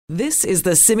This is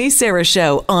the Simi Sara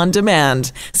Show on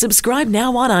demand. Subscribe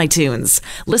now on iTunes.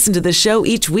 Listen to the show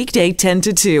each weekday 10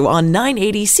 to 2 on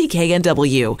 980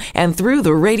 CKNW and through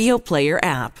the Radio Player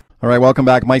app. All right, welcome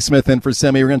back. Mike Smith in for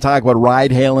Simi. We're going to talk about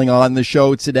ride-hailing on the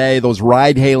show today. Those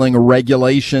ride-hailing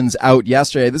regulations out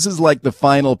yesterday. This is like the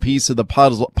final piece of the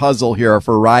puzzle here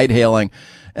for ride-hailing.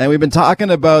 And we've been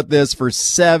talking about this for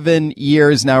 7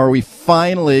 years now. Are we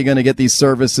finally going to get these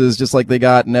services just like they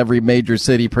got in every major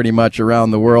city pretty much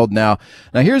around the world now?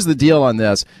 Now, here's the deal on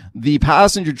this. The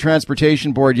Passenger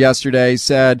Transportation Board yesterday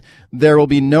said there will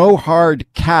be no hard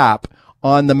cap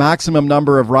on the maximum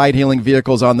number of ride-hailing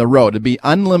vehicles on the road. It'd be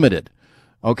unlimited.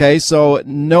 Okay, so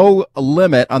no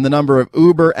limit on the number of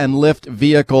Uber and Lyft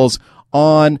vehicles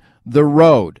on the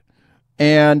road.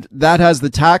 And that has the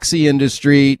taxi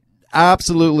industry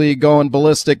absolutely going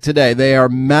ballistic today. They are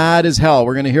mad as hell.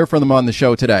 We're going to hear from them on the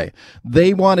show today.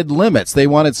 They wanted limits. They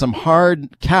wanted some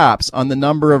hard caps on the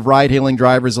number of ride-hailing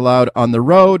drivers allowed on the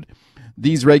road.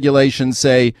 These regulations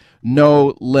say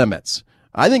no limits.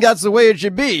 I think that's the way it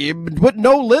should be. Put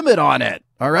no limit on it.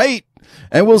 All right.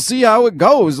 And we'll see how it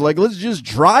goes. Like, let's just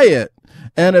try it.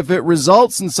 And if it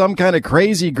results in some kind of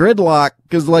crazy gridlock,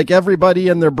 because like everybody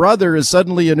and their brother is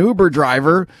suddenly an Uber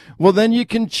driver, well, then you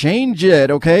can change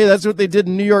it. Okay. That's what they did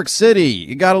in New York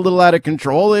City. It got a little out of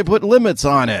control. They put limits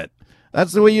on it.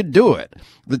 That's the way you do it.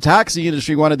 The taxi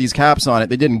industry wanted these caps on it.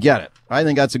 They didn't get it. I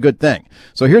think that's a good thing.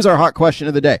 So here's our hot question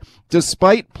of the day.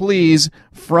 Despite pleas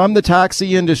from the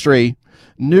taxi industry,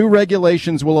 new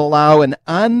regulations will allow an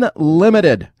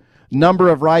unlimited number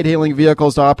of ride-hailing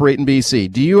vehicles to operate in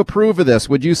BC. Do you approve of this?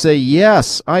 Would you say,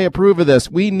 yes, I approve of this?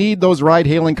 We need those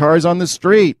ride-hailing cars on the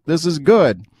street. This is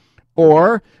good.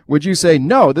 Or would you say,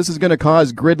 no, this is going to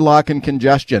cause gridlock and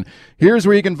congestion? Here's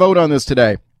where you can vote on this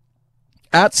today.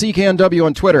 At CKNW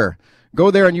on Twitter. Go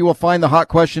there and you will find the hot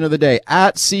question of the day.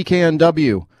 At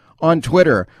CKNW on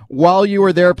Twitter. While you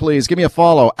are there, please give me a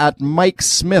follow at Mike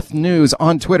Smith News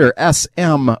on Twitter.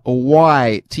 SMYTH.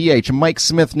 Mike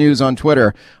Smith News on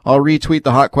Twitter. I'll retweet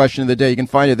the hot question of the day. You can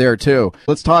find it there too.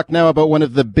 Let's talk now about one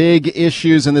of the big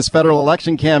issues in this federal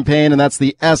election campaign, and that's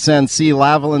the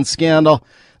SNC-Lavalin scandal.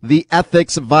 The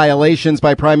ethics violations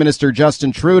by Prime Minister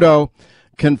Justin Trudeau,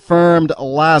 confirmed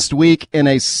last week in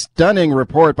a stunning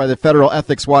report by the federal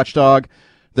ethics watchdog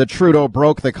that Trudeau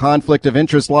broke the conflict of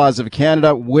interest laws of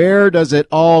Canada. Where does it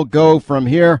all go from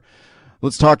here?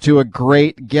 Let's talk to a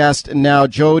great guest now,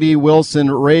 Jody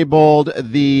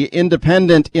Wilson-Raybould, the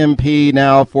independent MP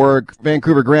now for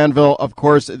Vancouver Granville, of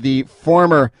course, the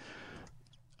former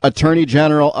Attorney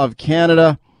General of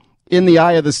Canada. In the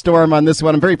eye of the storm on this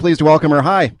one. I'm very pleased to welcome her.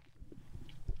 Hi.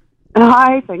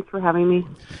 Hi, thanks for having me.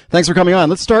 Thanks for coming on.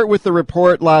 Let's start with the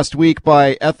report last week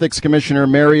by Ethics Commissioner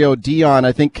Mario Dion.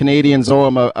 I think Canadians owe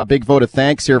him a big vote of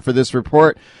thanks here for this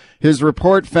report. His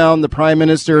report found the Prime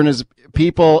Minister and his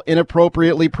people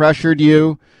inappropriately pressured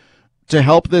you to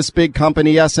help this big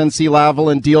company,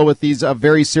 SNC-Lavalin, deal with these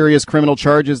very serious criminal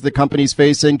charges the company's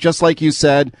facing. Just like you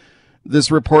said,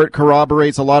 this report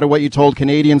corroborates a lot of what you told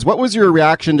Canadians. What was your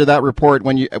reaction to that report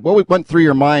what went through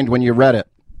your mind when you read it?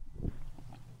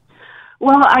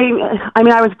 Well, I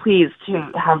mean, I was pleased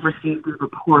to have received the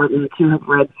report and to have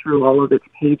read through all of its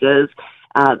pages,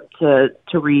 to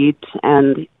read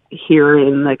and hear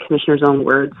in the commissioner's own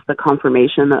words the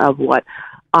confirmation of what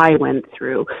I went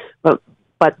through. But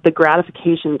the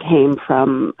gratification came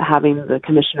from having the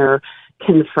commissioner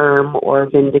confirm or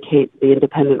vindicate the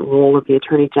independent role of the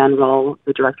Attorney General,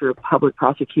 the Director of Public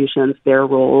Prosecutions, their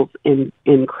roles in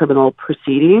criminal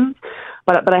proceedings.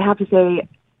 But I have to say,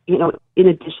 you know, in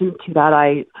addition to that,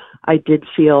 I did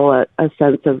feel a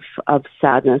sense of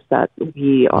sadness that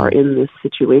we are in this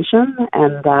situation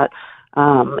and that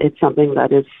it's something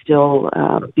that is still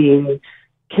being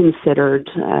considered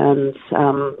and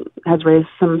has raised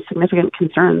some significant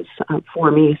concerns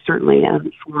for me, certainly,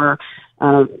 and for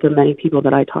the many people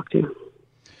that I talk to.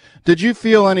 Did you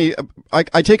feel any,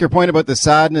 I take your point about the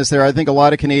sadness there. I think a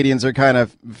lot of Canadians are kind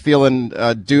of feeling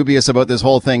dubious about this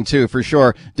whole thing too, for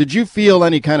sure. Did you feel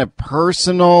any kind of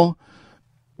personal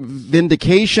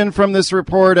vindication from this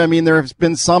report? I mean, there have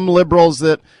been some liberals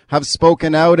that have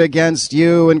spoken out against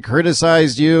you and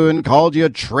criticized you and called you a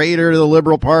traitor to the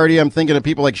Liberal Party. I'm thinking of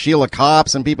people like Sheila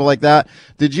Copps and people like that.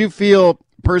 Did you feel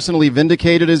personally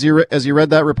vindicated as you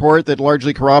read that report that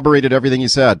largely corroborated everything you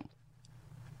said?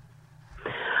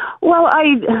 Well,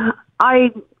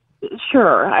 I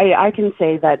can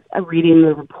say that reading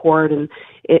the report and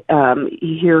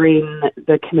hearing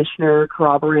the commissioner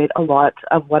corroborate a lot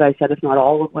of what I said, if not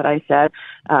all of what I said,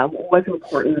 was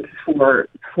important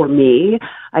for me.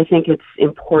 I think it's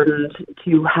important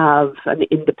to have an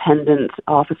independent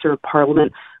officer of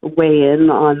Parliament weigh in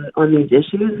on these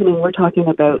issues. I mean, we're talking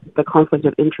about the Conflict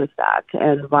of Interest Act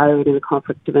and violating the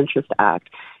Conflict of Interest Act.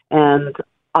 And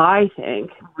I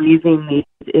think raising these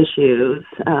issues,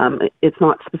 it's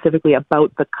not specifically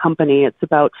about the company, it's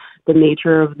about the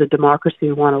nature of the democracy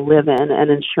we want to live in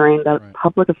and ensuring that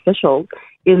public officials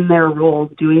in their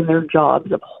roles, doing their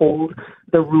jobs, uphold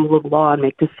the rule of law and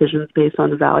make decisions based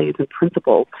on values and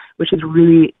principles, which is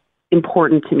really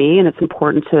important to me, and it's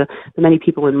important to the many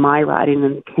people in my riding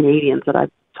and Canadians that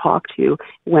I've talked to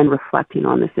when reflecting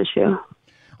on this issue.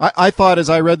 I thought as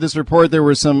I read this report, there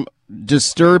were some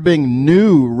disturbing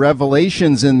new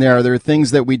revelations in there. There are things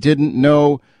that we didn't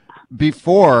know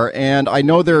before, and I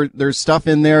know there's stuff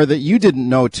in there that you didn't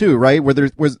know too, right? Where there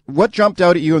was, what jumped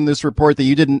out at you in this report that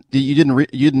you didn't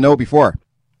know before?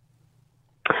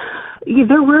 Yeah,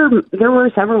 there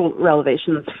were several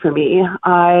revelations for me.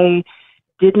 I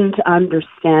didn't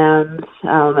understand,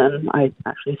 and I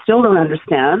actually still don't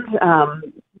understand,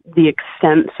 the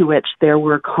extent to which there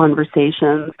were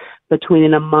conversations between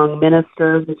and among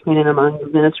ministers, between and among the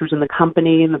ministers in the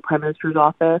company and the Prime Minister's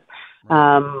office.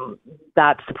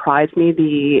 That surprised me,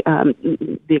 the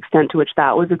extent to which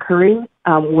that was occurring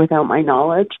without my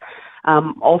knowledge.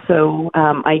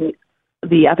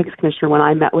 The ethics commissioner, when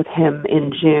I met with him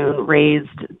in June, raised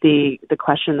the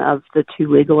question of the two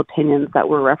legal opinions that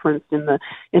were referenced in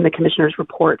the commissioner's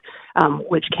report,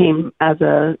 which came as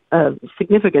a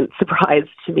significant surprise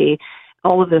to me.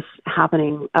 All of this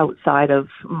happening outside of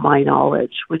my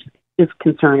knowledge, which is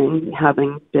concerning,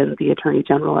 having been the Attorney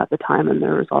General at the time, and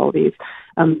there was all these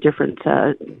different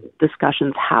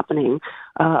discussions happening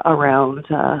around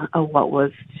what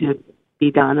was to be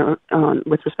done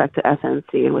with respect to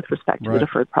SNC and with respect to the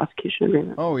deferred prosecution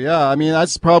agreement. Oh, yeah. I mean,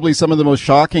 that's probably some of the most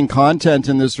shocking content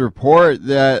in this report,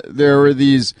 that there were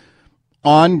these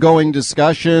ongoing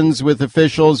discussions with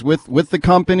officials with the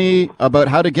company about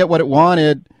how to get what it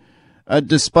wanted,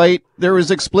 despite there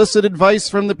was explicit advice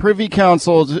from the Privy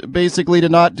Council basically to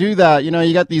not do that. You know,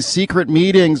 you got these secret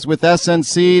meetings with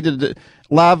SNC,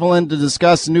 Lavalin, to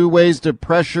discuss new ways to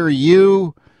pressure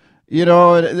you. You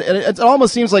know, it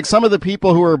almost seems like some of the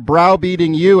people who are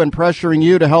browbeating you and pressuring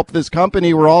you to help this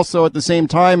company were also at the same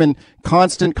time in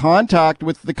constant contact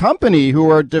with the company, who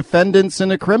are defendants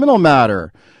in a criminal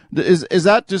matter. Is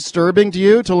that disturbing to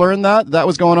you to learn that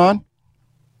was going on?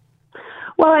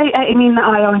 Well, I mean,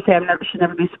 I always say I should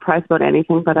never be surprised about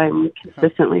anything, but I'm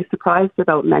consistently surprised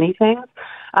about many things.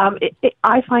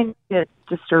 I find it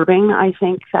disturbing. I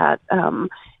think that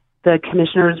the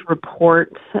commissioner's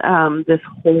report, this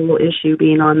whole issue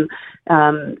being on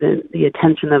the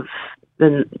attention of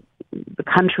the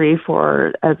country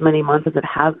for as many months as it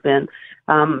has been,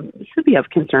 should be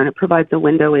of concern. It provides a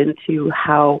window into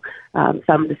how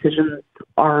some decisions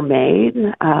are made.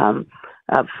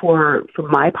 For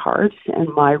my part and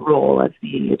my role as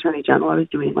the Attorney General, I was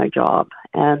doing my job.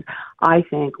 And I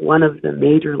think one of the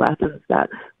major lessons that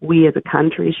we as a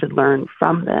country should learn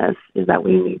from this is that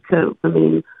we need to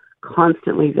remain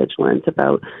constantly vigilant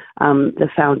about the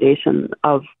foundation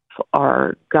of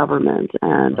our government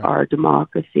and our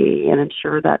democracy, and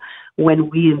ensure that when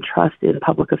we entrust in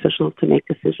public officials to make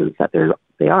decisions, that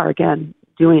they are, again,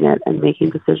 doing it and making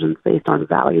decisions based on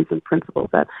values and principles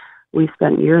that we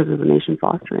spent years as a nation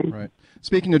fostering. Right.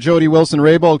 Speaking of Jody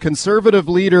Wilson-Raybould, Conservative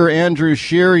leader Andrew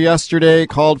Scheer yesterday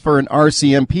called for an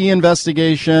RCMP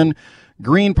investigation.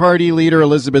 Green Party leader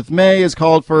Elizabeth May has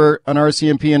called for an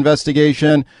RCMP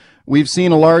investigation. We've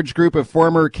seen a large group of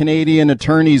former Canadian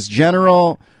attorneys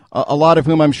general, a lot of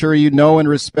whom I'm sure you know and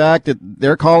respect.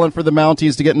 They're calling for the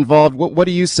Mounties to get involved. What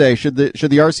do you say? Should the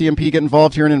RCMP get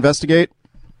involved here and investigate?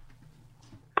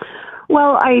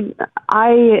 Well,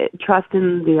 I trust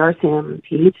in the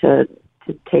RCMP to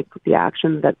take the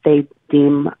action that they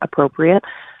deem appropriate.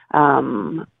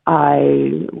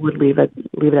 I would leave it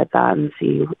at that and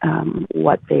see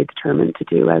what they determine to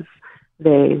do as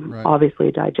they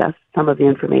obviously digest some of the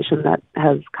information that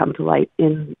has come to light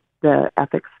in the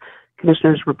ethics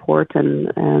commissioner's report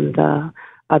and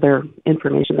other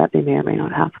information that they may or may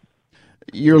not have.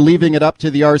 You're leaving it up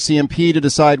to the RCMP to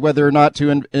decide whether or not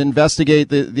to investigate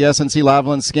the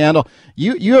SNC-Lavalin scandal.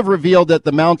 You have revealed that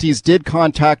the Mounties did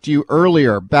contact you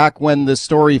earlier, back when the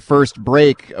story first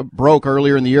broke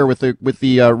earlier in the year with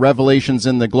the revelations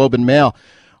in the Globe and Mail.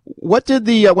 What did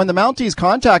when the Mounties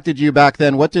contacted you back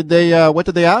then? What did they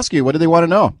ask you? What did they want to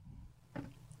know?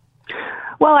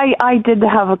 Well, I did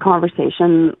have a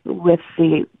conversation with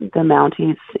the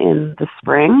Mounties in the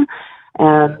spring.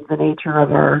 And the nature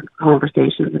of our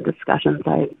conversations and discussions,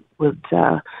 I would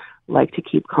like to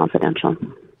keep confidential.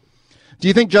 Do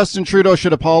you think Justin Trudeau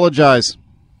should apologize?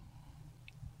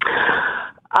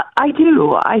 I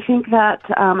do. I think that,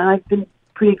 and I've been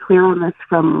pretty clear on this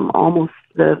from almost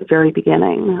the very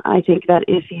beginning. I think that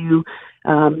if you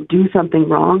do something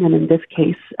wrong, and in this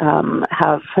case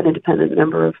have an independent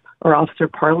member of or officer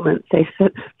of parliament say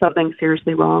that something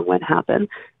seriously wrong went happen,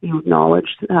 you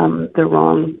acknowledge the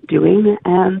wrongdoing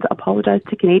and apologize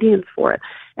to Canadians for it.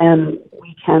 And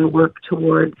we can work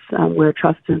towards where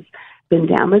trust has been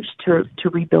damaged to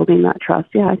rebuilding that trust.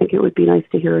 Yeah, I think it would be nice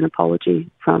to hear an apology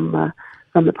from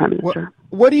the Prime Minister.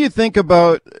 What do you think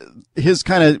about his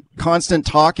kind of constant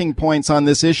talking points on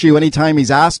this issue? Anytime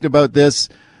he's asked about this,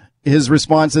 his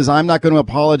response is, I'm not going to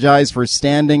apologize for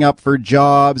standing up for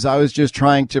jobs. I was just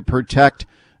trying to protect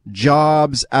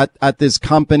jobs at this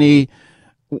company.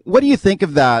 What do you think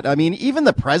of that? I mean, even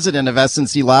the president of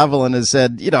SNC-Lavalin has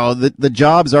said, the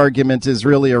jobs argument is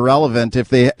really irrelevant. If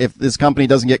this company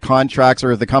doesn't get contracts,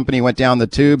 or if the company went down the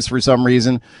tubes for some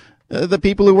reason, the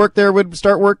people who work there would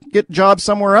get jobs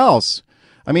somewhere else.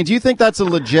 I mean, do you think that's a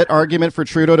legit argument for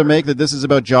Trudeau to make, that this is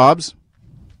about jobs?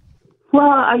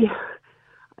 Well,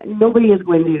 nobody is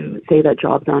going to say that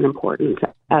jobs aren't important.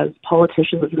 As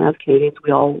politicians and as Canadians,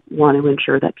 we all want to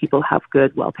ensure that people have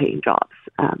good, well-paying jobs.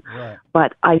 Right.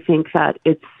 But I think that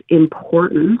it's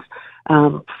important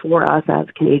for us as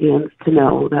Canadians to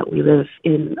know that we live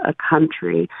in a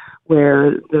country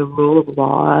where the rule of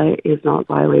law is not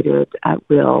violated at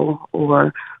will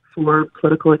or for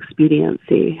political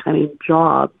expediency. I mean,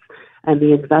 jobs and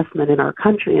the investment in our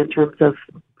country in terms of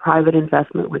private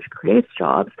investment, which creates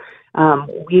jobs,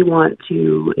 we want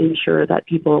to ensure that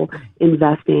people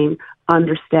investing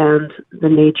understand the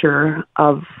nature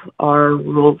of our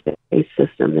rules-based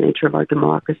system, the nature of our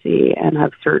democracy, and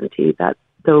have certainty that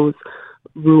those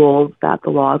rules, that the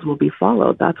laws will be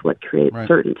followed. That's what creates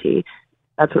certainty.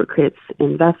 That's what creates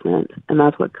investment, and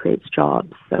that's what creates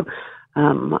jobs. So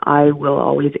I will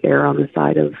always err on the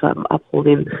side of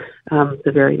upholding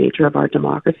the very nature of our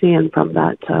democracy, and from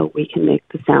that we can make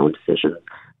the sound decisions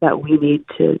that we need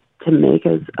to make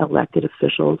as elected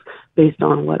officials based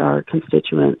on what our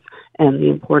constituents and the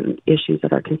important issues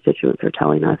that our constituents are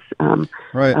telling us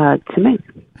to make.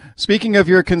 Speaking of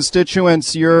your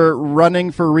constituents, you're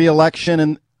running for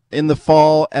re-election in the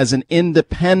fall as an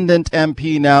independent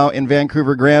MP now in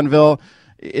Vancouver-Granville.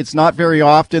 It's not very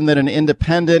often that an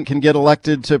independent can get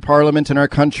elected to Parliament in our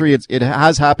country. It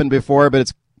has happened before, but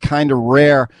it's kind of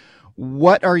rare.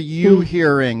 What are you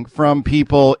hearing from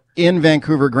people in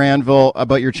Vancouver-Granville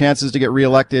about your chances to get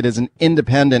reelected as an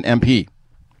independent MP?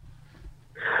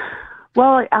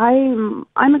 Well, I'm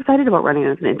excited about running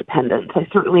as an independent. I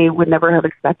certainly would never have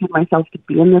expected myself to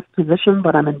be in this position,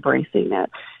 but I'm embracing it.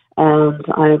 And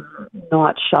I'm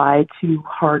not shy to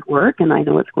hard work, and I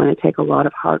know it's going to take a lot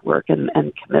of hard work and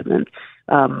commitment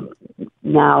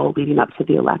now leading up to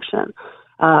the election.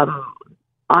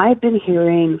 I've been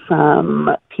hearing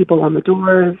from people on the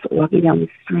doors, walking down the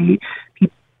street,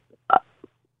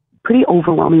 pretty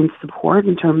overwhelming support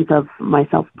in terms of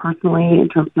myself personally, in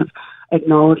terms of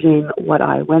acknowledging what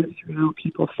I went through,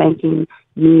 people thanking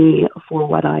me for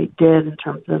what I did in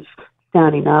terms of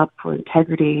standing up for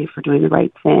integrity, for doing the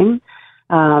right thing.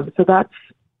 So that's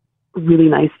really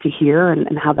nice to hear and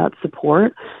have that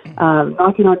support.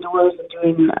 Knocking on doors and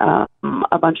doing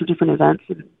a bunch of different events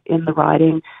in the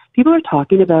riding. People are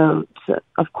talking about,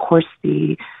 of course,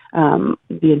 the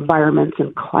environment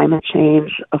and climate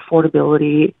change.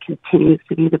 Affordability continues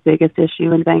to be the biggest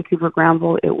issue in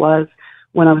Vancouver-Granville. It was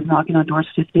when I was knocking on doors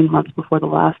 15 months before the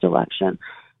last election.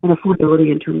 And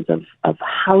affordability in terms of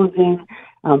housing,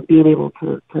 being able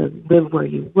to live where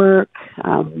you work.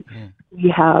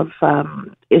 We have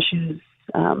issues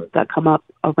that come up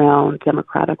around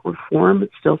democratic reform.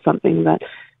 It's still something that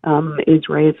is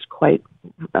raised quite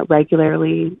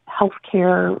regularly.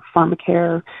 Healthcare,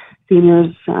 pharmacare,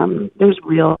 seniors, there's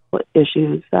real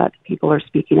issues that people are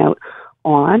speaking out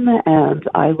on, and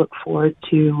I look forward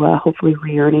to hopefully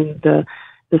re-earning the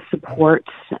support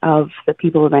of the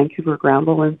people of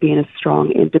Vancouver-Granville and being a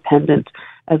strong independent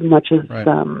as much as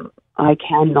I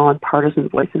can, nonpartisan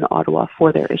voice in Ottawa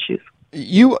for their issues.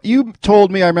 You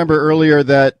told me, I remember earlier,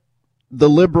 that the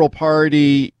Liberal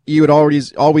Party, you had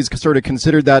always sort of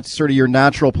considered that sort of your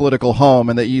natural political home,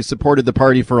 and that you supported the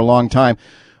party for a long time.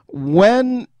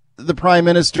 When the Prime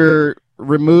Minister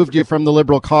removed you from the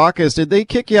Liberal caucus, did they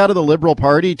kick you out of the Liberal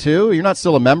Party too? You're not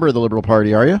still a member of the Liberal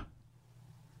Party, are you?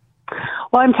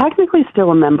 Well, I'm technically still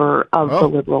a member of the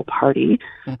Liberal Party.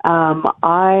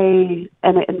 I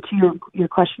to your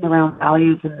question around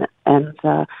values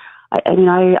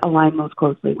I align most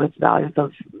closely with values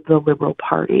of the Liberal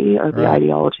Party or the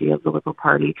ideology of the Liberal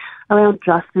Party, around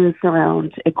justice,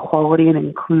 around equality and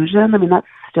inclusion. I mean, that's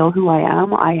still who I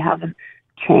am. I haven't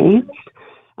changed.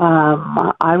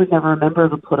 I was never a member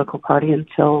of a political party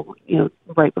until,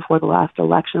 right before the last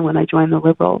election when I joined the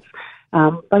Liberals.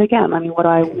 But again, I mean, what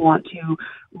I want to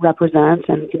represent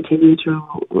and continue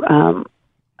to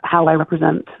how I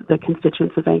represent the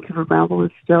constituents of Vancouver Granville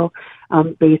is still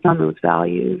based on those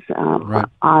values.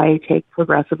 I take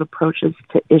progressive approaches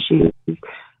to issues,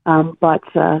 but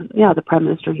the Prime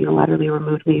Minister unilaterally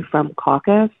removed me from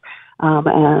caucus,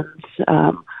 and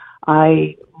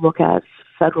I look at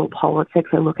federal politics.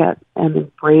 I look at and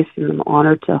embrace and am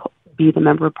honored to be the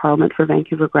Member of Parliament for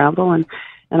Vancouver Granville, and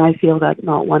I feel that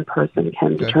not one person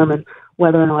can determine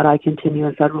whether or not I continue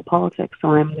in federal politics. So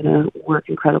I'm going to work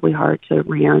incredibly hard to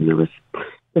re-earn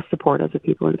the support of the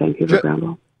people in Vancouver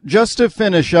Granville. Just to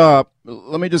finish up,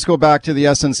 let me just go back to the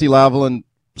SNC-Lavalin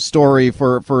story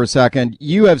for a second.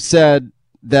 You have said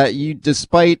that you,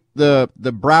 despite the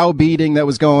browbeating that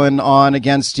was going on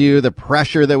against you, the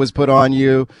pressure that was put on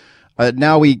you,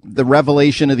 the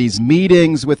revelation of these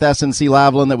meetings with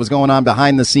SNC-Lavalin that was going on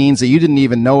behind the scenes that you didn't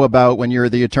even know about when you're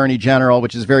the Attorney General,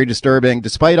 which is very disturbing.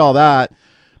 Despite all that,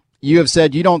 you have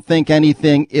said you don't think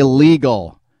anything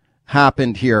illegal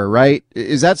happened here, right?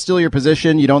 Is that still your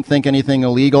position? You don't think anything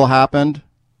illegal happened?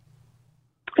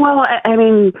 Well, I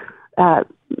mean,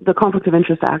 the Conflict of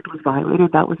Interest Act was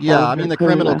violated. That was the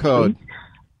criminal code.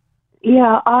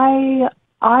 Yeah,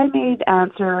 I made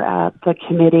answer at the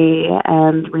committee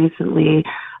and recently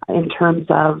in terms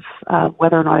of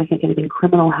whether or not I think anything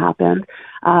criminal happened.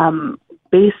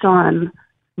 Based on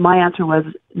my answer was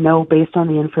no, based on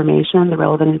the information, the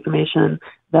relevant information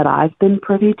that I've been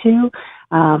privy to.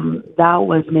 That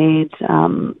was made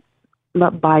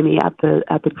by me at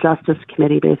the Justice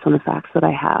Committee based on the facts that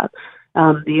I have.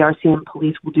 The RCM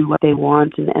police will do what they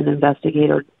want and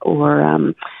investigate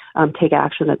or take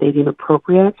action that they deem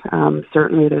appropriate.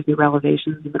 Certainly, there's new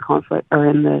revelations in the conflict or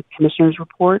in the commissioner's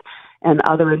report and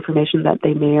other information that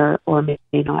they may or may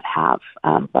not have.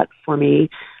 But for me,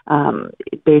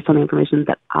 based on the information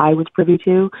that I was privy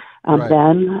to,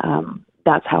 then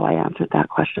that's how I answered that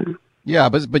question. Yeah,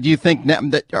 but do you think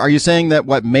are you saying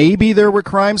that maybe there were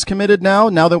crimes committed now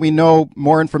that we know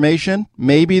more information?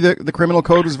 Maybe the criminal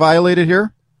code was violated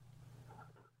here?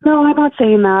 No, I'm not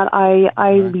saying that.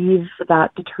 I leave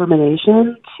that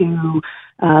determination to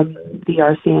the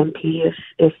RCMP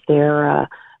if they're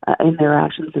in their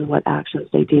actions and what actions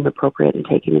they deem appropriate and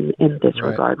taken in this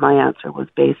regard. My answer was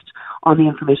based on the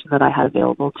information that I had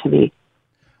available to me.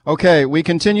 Okay, we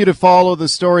continue to follow the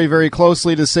story very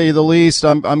closely, to say the least.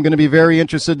 I'm going to be very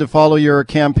interested to follow your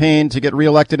campaign to get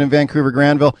reelected in Vancouver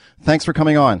Granville. Thanks for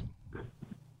coming on.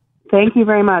 Thank you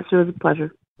very much. It was a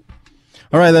pleasure.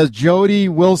 All right, that's Jody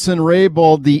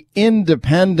Wilson-Raybould, the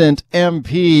independent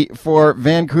MP for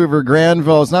Vancouver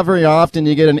Granville. It's not very often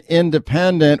you get an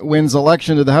independent wins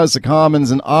election to the House of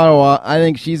Commons in Ottawa. I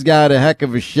think she's got a heck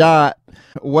of a shot.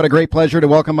 What a great pleasure to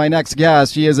welcome my next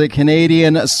guest. She is a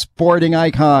Canadian sporting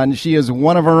icon. She is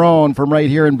one of her own from right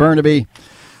here in Burnaby.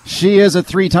 She is a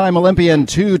 3-time Olympian,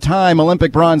 2-time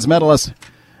Olympic bronze medalist.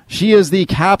 She is the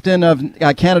captain of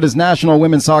Canada's national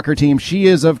women's soccer team. She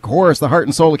is, of course, the heart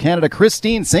and soul of Canada,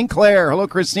 Christine Sinclair. Hello,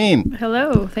 Christine.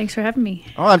 Hello. Thanks for having me.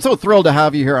 Oh, I'm so thrilled to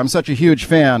have you here. I'm such a huge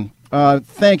fan.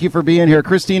 Thank you for being here.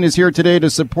 Christine is here today to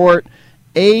support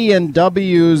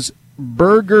A&W's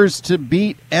Burgers to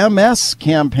Beat MS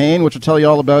campaign, which we'll tell you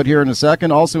all about here in a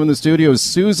second. Also in the studio is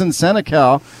Susan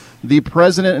Senecal, the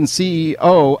president and CEO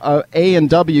of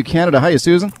A&W Canada. Hi,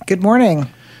 Susan. Good morning.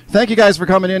 Thank you guys for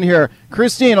coming in here.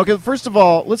 Christine, okay, first of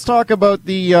all, let's talk about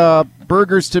the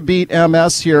Burgers to Beat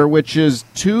MS here, which is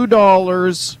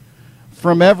 $2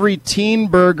 from every teen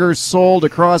burger sold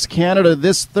across Canada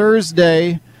this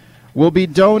Thursday will be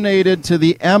donated to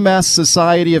the MS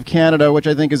Society of Canada, which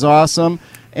I think is awesome.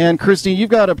 And Christine, you've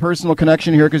got a personal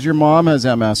connection here because your mom has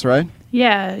MS, right?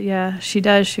 Yeah, she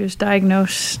does. She was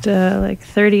diagnosed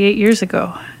 38 years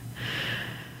ago.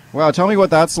 Wow, tell me what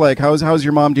that's like. How's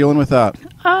your mom dealing with that?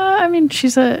 I mean,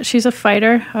 she's a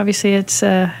fighter. Obviously, it's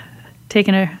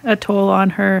taken a toll on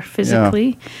her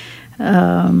physically.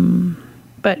 Yeah.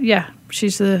 But yeah,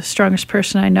 she's the strongest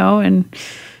person I know, and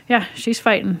yeah, she's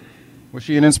fighting. Was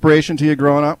she an inspiration to you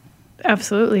growing up?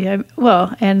 Absolutely.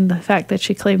 And the fact that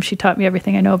she claims she taught me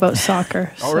everything I know about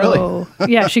soccer. Oh, really?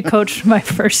 Yeah, she coached my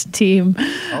first team.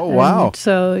 Oh, wow. And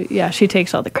so, yeah, she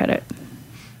takes all the credit.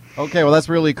 Okay, well, that's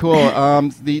really cool.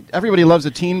 Everybody loves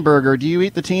a teen burger. Do you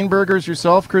eat the teen burgers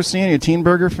yourself, Christine? Are you a teen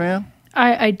burger fan?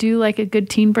 I do like a good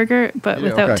teen burger, but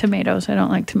without tomatoes. I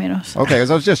don't like tomatoes. Okay, because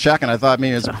I was just checking. I thought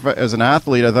maybe as an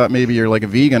athlete, I thought maybe you're like a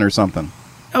vegan or something.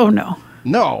 Oh, no.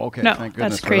 No? Okay, No, thank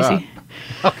goodness that's crazy.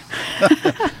 For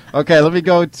that. Okay, let me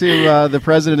go to the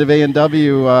president of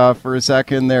A&W for a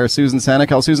second there, Susan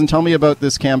Senecal. Susan, tell me about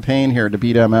this campaign here to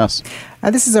beat MS.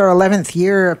 This is our 11th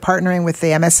year partnering with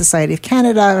the MS Society of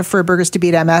Canada for Burgers to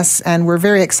Beat MS, and we're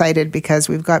very excited because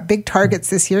we've got big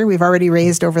targets this year. We've already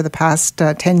raised over the past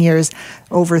 10 years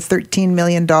over $13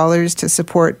 million to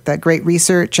support the great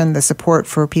research and the support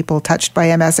for people touched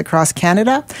by MS across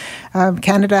Canada.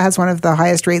 Canada has one of the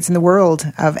highest rates in the world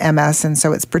of MS, and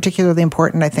so it's particularly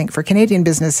important, I think, for Canadian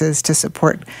businesses to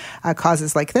support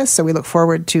causes like this. So we look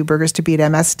forward to Burgers to Beat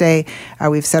MS Day.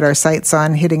 We've set our sights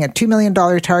on hitting a $2 million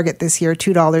target this year.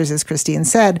 $2, as Christine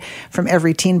said, from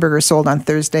every teen burger sold on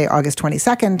Thursday, August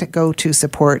 22nd, go to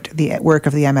support the work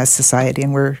of the MS Society.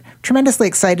 And we're tremendously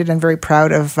excited and very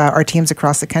proud of our teams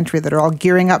across the country that are all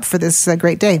gearing up for this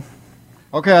great day.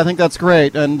 Okay, I think that's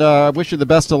great, and I wish you the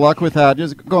best of luck with that.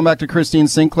 Just going back to Christine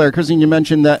Sinclair. Christine, you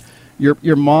mentioned that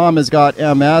your mom has got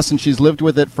MS and she's lived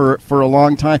with it for a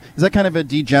long time. Is that kind of a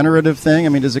degenerative thing? I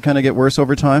mean, does it kind of get worse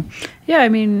over time? Yeah, I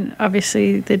mean,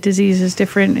 obviously the disease is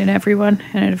different in everyone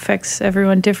and it affects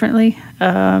everyone differently.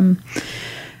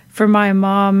 For my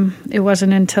mom, it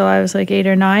wasn't until I was like 8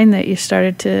 or 9 that you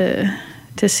started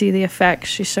to see the effects.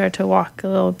 She started to walk a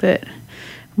little bit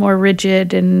more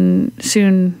rigid and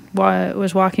soon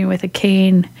was walking with a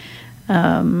cane.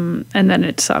 And then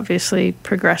it's obviously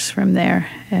progressed from there.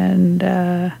 And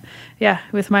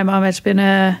with my mom, it's been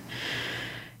a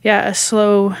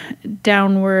slow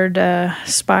downward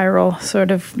spiral,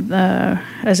 sort of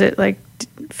as it like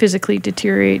physically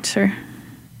deteriorates her.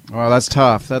 Oh, that's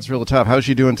tough. That's real tough. How's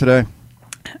she doing today?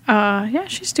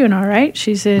 She's doing all right.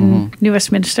 She's in New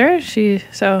Westminster.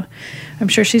 So I'm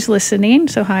sure she's listening.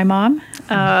 So hi, Mom.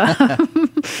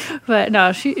 But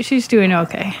no, she's doing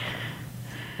okay.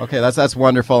 Okay, that's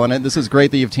wonderful, and this is great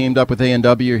that you've teamed up with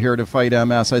A&W here to fight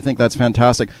MS. I think that's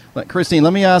fantastic. Christine,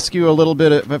 let me ask you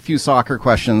a few soccer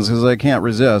questions because I can't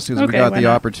resist because we got the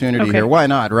opportunity here. Why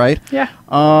not, right? Yeah.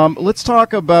 Let's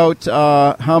talk about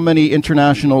how many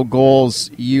international goals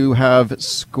you have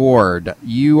scored.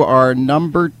 You are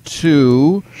number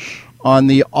 2 on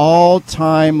the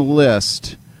all-time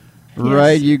list,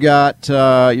 right? Yes. You got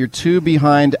you're 2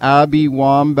 behind Abby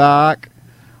Wambach.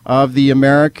 Of the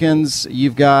Americans,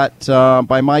 you've got,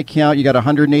 by my count, you got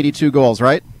 182 goals,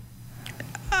 right?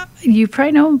 You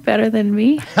probably know better than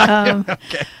me. Okay.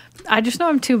 I just know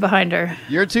I'm 2 behind her.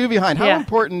 You're 2 behind. How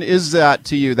important is that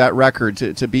to you, that record,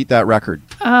 to beat that record?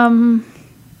 I mean,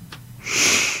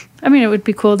 it would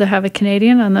be cool to have a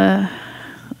Canadian on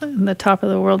the top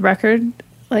of the world record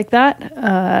like that.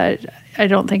 I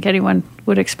don't think anyone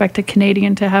would expect a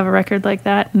Canadian to have a record like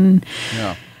that, and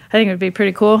I think it would be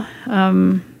pretty cool.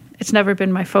 It's never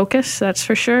been my focus, that's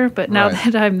for sure. But now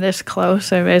that I'm this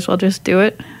close, I may as well just do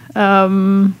it.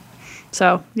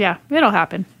 So yeah, it'll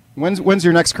happen. When's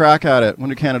your next crack at it? When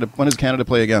does Canada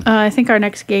play again? I think our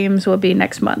next games will be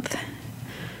next month.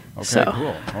 Okay,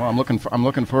 cool. Well, I'm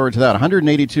looking forward to that.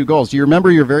 182 goals. Do you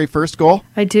remember your very first goal?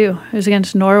 I do. It was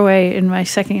against Norway in my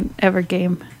second ever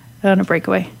game on a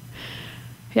breakaway.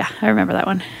 Yeah, I remember that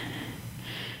one.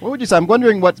 What would you say? I'm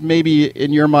wondering what maybe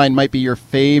in your mind might be your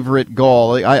favorite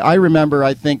goal. I remember,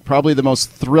 I think, probably the most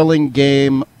thrilling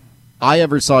game I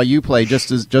ever saw you play,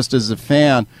 just as a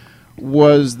fan,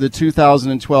 was the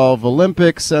 2012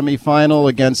 Olympics semifinal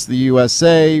against the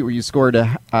USA, where you scored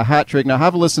a hat trick. Now,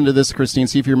 have a listen to this, Christine.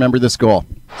 See if you remember this goal.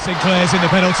 Sinclair's in the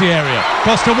penalty area.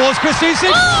 Cross towards Christine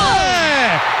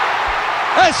Sinclair!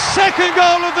 A second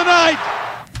goal of the night!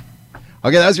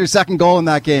 Okay, that was your second goal in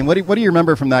that game. What do you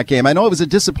remember from that game? I know it was a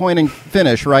disappointing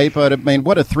finish, right? But I mean,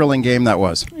 what a thrilling game that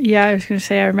was. Yeah, I was going to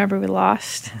say I remember we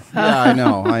lost. Yeah,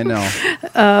 I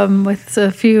know. With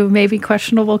a few maybe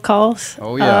questionable calls.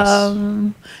 Oh, yes.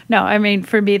 No, I mean,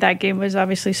 for me, that game was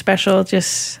obviously special.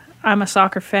 Just, I'm a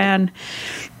soccer fan.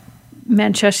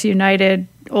 Manchester United,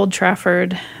 Old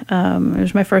Trafford. It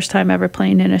was my first time ever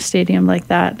playing in a stadium like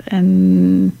that.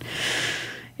 And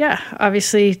yeah,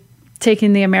 obviously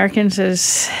taking the Americans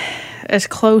as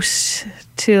close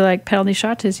to like penalty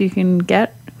shots as you can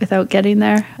get without getting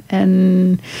there.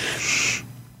 And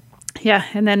yeah,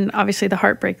 and then obviously the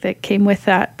heartbreak that came with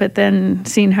that, but then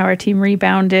seeing how our team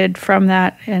rebounded from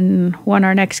that and won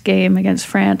our next game against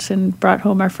France and brought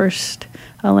home our first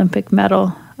Olympic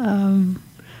medal.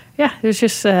 It was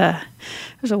just it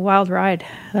was a wild ride.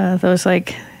 Those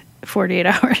like 48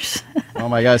 hours. Oh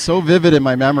my God, so vivid in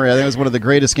my memory. I think it was one of the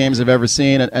greatest games I've ever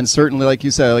seen, and certainly, like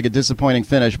you said, like a disappointing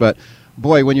finish. But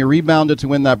boy, when you rebounded to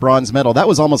win that bronze medal, that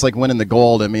was almost like winning the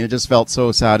gold. I mean, it just felt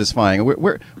so satisfying.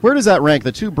 Where does that rank?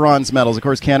 The 2 bronze medals. Of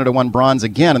course, Canada won bronze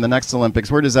again in the next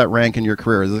Olympics. Where does that rank in your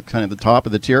career? Is it kind of the top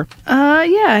of the tier?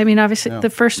 Yeah. I mean, obviously, the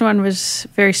first one was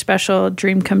very special,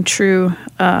 dream come true.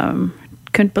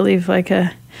 Couldn't believe like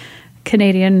a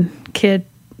Canadian kid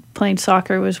playing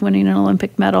soccer was winning an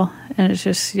Olympic medal. And it's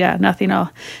just, something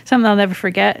I'll never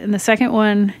forget. And the second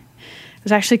one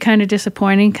was actually kind of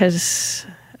disappointing because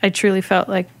I truly felt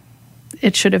like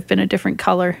it should have been a different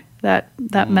color, that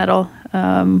medal.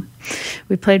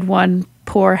 We played one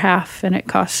poor half, and it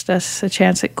cost us a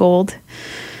chance at gold.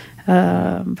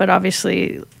 But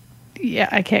obviously,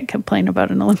 I can't complain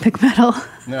about an Olympic medal.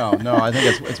 No, I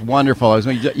think it's wonderful.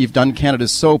 You've done Canada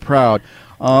so proud.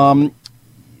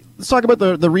 Let's talk about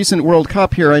the recent World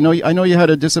Cup here. I know you had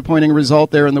a disappointing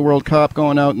result there in the World Cup,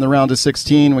 going out in the round of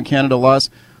 16 when Canada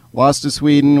lost to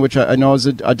Sweden, which I know is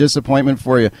a disappointment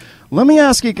for you. Let me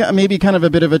ask you maybe kind of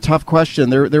a bit of a tough question.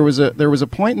 There was a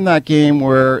point in that game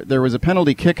where there was a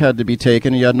penalty kick had to be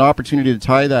taken. You had an opportunity to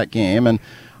tie that game, and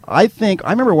I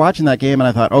remember watching that game and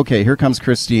I thought, okay, here comes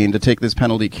Christine to take this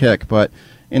penalty kick, but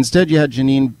instead you had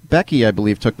Janine Beckie, I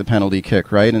believe, took the penalty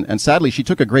kick, right? And sadly, she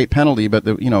took a great penalty, but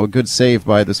a good save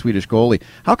by the Swedish goalie.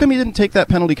 How come you didn't take that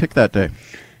penalty kick that day?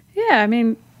 Yeah, I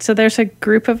mean, so there's a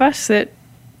group of us that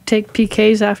take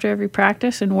PKs after every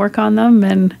practice and work on them.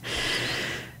 And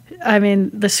I mean,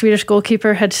 the Swedish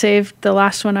goalkeeper had saved the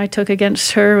last one I took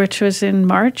against her, which was in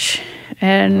March.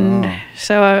 And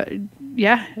so, I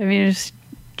mean, it's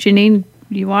Janine,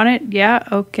 you want it? Yeah,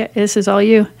 okay, this is all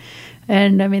you.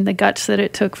 And I mean, the guts that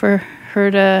it took for her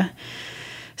to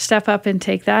step up and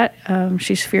take that,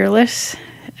 she's fearless.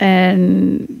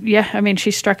 And I mean,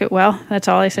 she struck it well. That's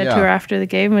all I said to her after the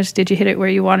game was, did you hit it where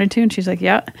you wanted to? And she's like,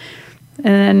 yeah. And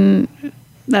then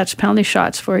that's penalty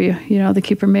shots for you. The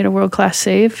keeper made a world-class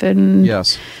save, and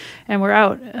we're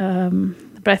out.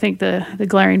 But I think the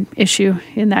glaring issue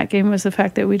in that game was the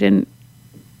fact that we didn't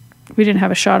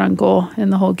have a shot on goal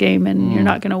in the whole game, and you're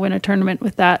not going to win a tournament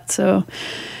with that. So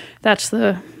that's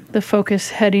the focus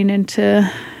heading into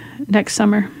next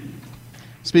summer.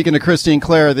 Speaking to Christine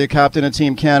Clare, the captain of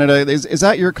Team Canada, is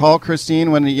that your call,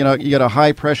 Christine, when you get a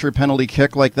high-pressure penalty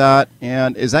kick like that?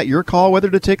 And is that your call whether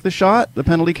to take the shot, the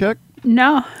penalty kick?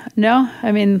 No.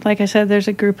 I mean, like I said, there's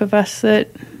a group of us that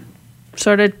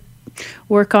sort of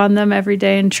work on them every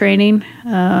day in training.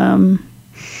 So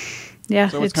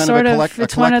it's sort of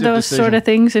it's one of those decision. Sort of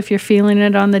things. If you're feeling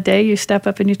it on the day, you step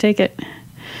up and you take it.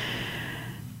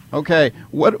 Okay,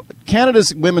 what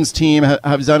Canada's women's team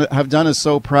have done us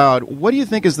so proud. What do you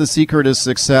think is the secret of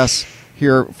success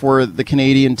here for the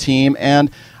Canadian team? And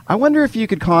I wonder if you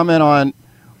could comment on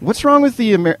what's wrong with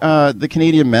the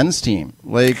Canadian men's team.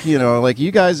 Like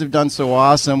you guys have done so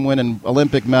awesome, winning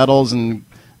Olympic medals, and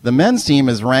the men's team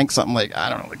is ranked something like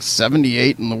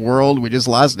 78 in the world. We just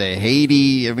lost to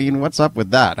Haiti. I mean, what's up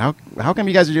with that? How come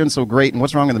you guys are doing so great, and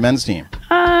what's wrong with the men's team?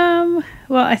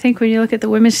 Well, I think when you look at the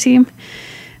women's team.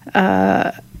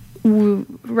 Right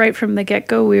from the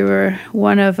get-go, we were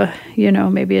one of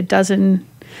maybe a dozen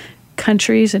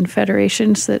countries and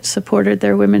federations that supported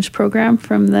their women's program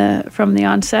from the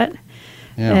onset,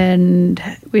 and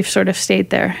we've sort of stayed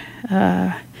there.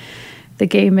 The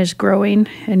game is growing,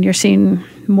 and you're seeing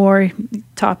more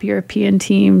top European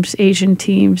teams, Asian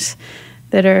teams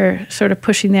that are sort of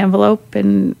pushing the envelope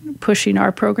and pushing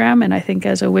our program. And I think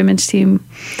as a women's team,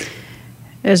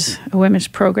 as a women's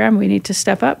program, we need to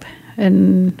step up.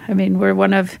 And I mean, we're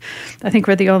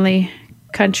the only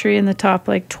country in the top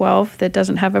 12 that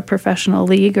doesn't have a professional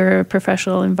league or a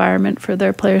professional environment for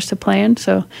their players to play in.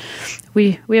 So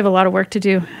we have a lot of work to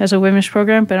do as a women's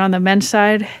program. But on the men's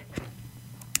side,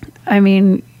 I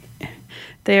mean,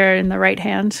 they're in the right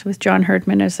hands with John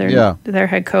Herdman as their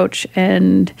head coach.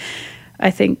 And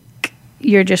I think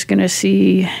you're just going to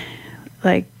see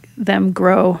them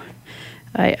grow.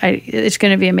 It's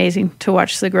going to be amazing to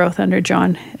watch the growth under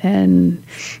John, and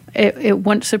it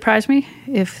wouldn't surprise me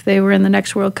if they were in the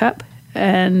next World Cup,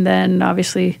 and then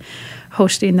obviously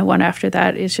hosting the one after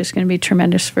that is just going to be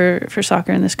tremendous for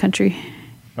soccer in this country.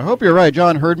 I hope you're right.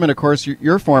 John Herdman, of course,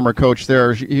 your former coach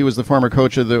there, he was the former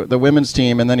coach of the women's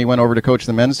team, and then he went over to coach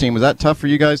the men's team. Was that tough for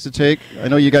you guys to take? I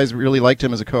know you guys really liked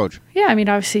him as a coach. Yeah, I mean,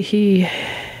 obviously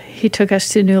he took us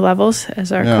to new levels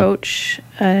as our coach,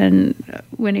 and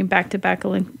winning back-to-back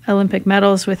Olympic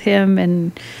medals with him.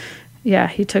 And,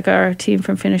 he took our team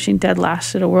from finishing dead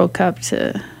last at a World Cup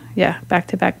to,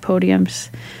 back-to-back podiums.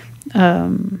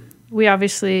 We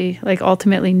obviously,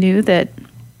 ultimately knew that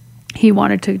he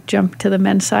wanted to jump to the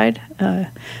men's side.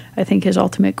 I think his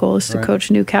ultimate goal is to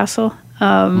coach Newcastle.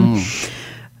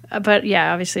 But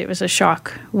yeah, obviously it was a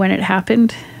shock when it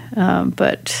happened.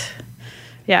 But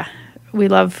yeah, we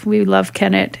love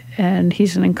Kenneth, and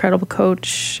he's an incredible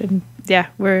coach. And yeah,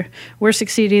 we're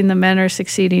succeeding. The men are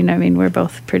succeeding. I mean, we're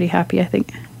both pretty happy, I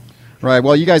think. Right.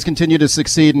 Well, you guys continue to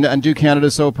succeed and do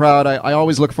Canada so proud. I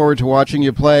always look forward to watching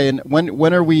you play. And when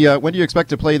do you expect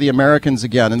to play the Americans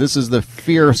again? And this is the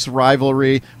fierce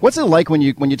rivalry. What's it like when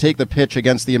you take the pitch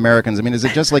against the Americans? I mean, is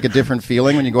it just like a different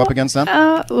feeling when you go up against them?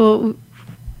 Well,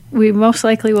 we most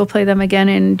likely will play them again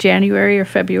in January or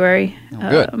February.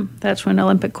 Good. That's when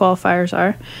Olympic qualifiers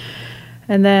are.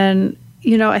 And then,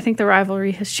 I think the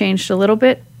rivalry has changed a little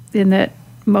bit in that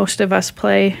most of us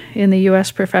play in the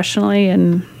U.S. professionally,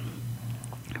 and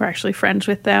we're actually friends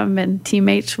with them and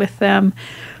teammates with them.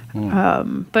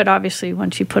 But obviously,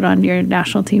 once you put on your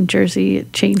national team jersey,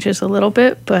 it changes a little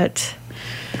bit. But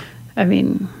I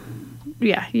mean,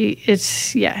 yeah,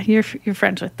 you're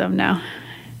friends with them now.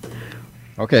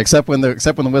 Okay, except when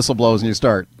the whistle blows and you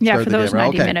start. Yeah, for those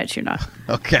 90 okay. minutes, you're not.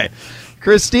 Okay.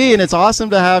 Christine, it's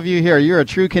awesome to have you here. You're a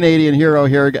true Canadian hero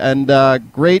here, and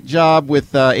great job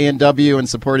with A&W and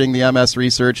supporting the MS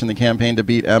research and the campaign to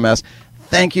beat MS.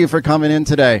 Thank you for coming in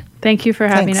today. Thank you for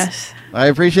having us. I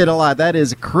appreciate it a lot. That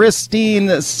is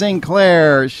Christine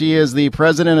Sinclair. She is the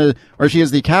she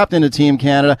is the captain of Team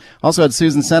Canada. Also had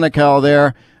Susan Senecal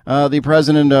there, the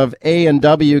president of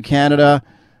A&W Canada.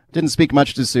 Didn't speak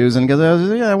much to Susan because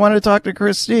I wanted to talk to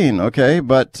Christine. Okay,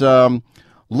 but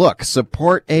look,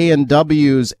 support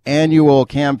A&W's annual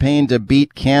campaign to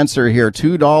beat cancer here.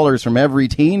 $2 from every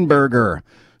teen burger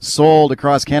sold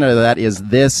across Canada. That is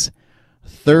this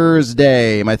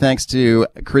Thursday. My thanks to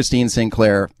Christine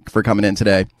Sinclair for coming in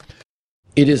today.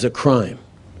 It is a crime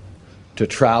to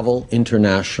travel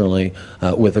internationally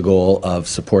with a goal of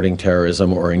supporting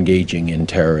terrorism or engaging in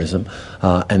terrorism,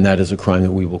 and that is a crime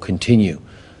that we will continue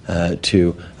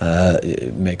to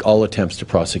make all attempts to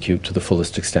prosecute to the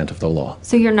fullest extent of the law.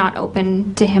 So you're not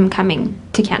open to him coming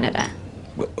to Canada?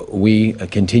 We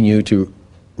continue to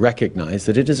recognize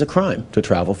that it is a crime to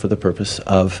travel for the purpose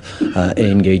of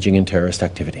engaging in terrorist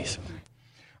activities.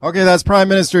 Okay, that's Prime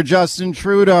Minister Justin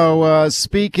Trudeau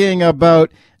speaking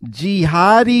about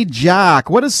Jihadi Jack.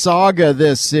 What a saga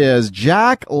this is.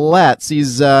 Jack Letts,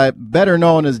 he's better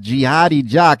known as Jihadi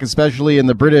Jack, especially in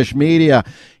the British media.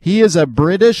 He is a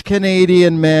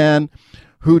British-Canadian man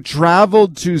who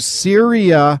traveled to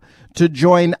Syria to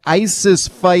join ISIS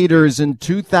fighters in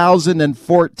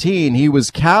 2014. He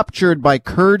was captured by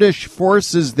Kurdish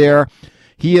forces there.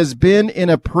 He has been in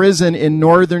a prison in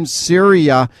northern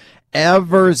Syria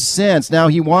ever since. Now,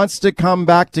 he wants to come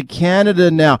back to Canada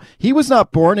now. He was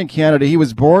not born in Canada. He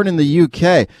was born in the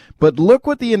UK. But look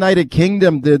what the United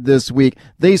Kingdom did this week.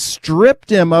 They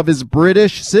stripped him of his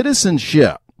British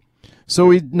citizenship. So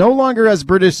he no longer has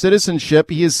British citizenship.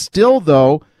 He is still,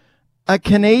 though, a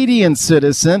Canadian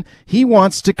citizen. He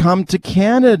wants to come to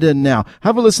Canada now.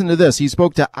 Have a listen to this. He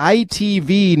spoke to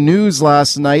ITV News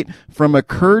last night from a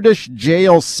Kurdish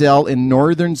jail cell in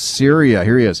northern Syria.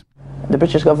 Here he is. The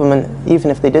British government,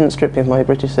 even if they didn't strip me of my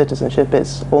British citizenship,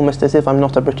 it's almost as if I'm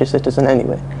not a British citizen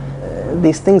anyway.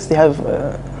 These things, they have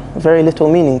very little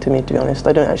meaning to me, to be honest.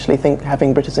 I don't actually think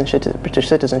having British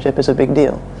citizenship is a big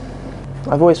deal.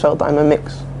 I've always felt that I'm a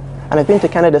mix. And I've been to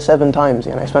Canada 7 times,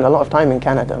 and I spent a lot of time in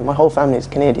Canada. My whole family is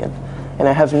Canadian, and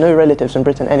I have no relatives in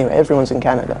Britain anyway. Everyone's in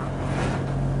Canada.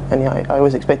 And yeah, I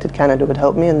always expected Canada would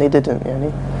help me, and they didn't.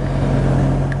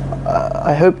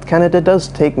 I hope Canada does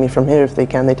take me from here if they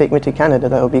can. They take me to Canada,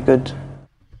 that would be good.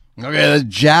 Okay, that's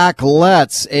Jack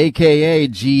Letts, a.k.a.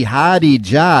 Jihadi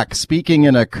Jack, speaking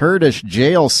in a Kurdish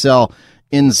jail cell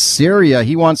in Syria.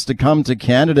 He wants to come to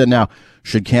Canada now.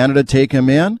 Should Canada take him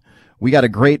in? We got a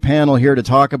great panel here to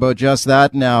talk about just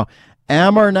that now.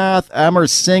 Amarnath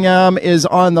Amarsingham is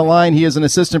on the line. He is an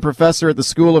assistant professor at the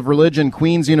School of Religion,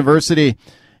 Queen's University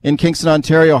in Kingston,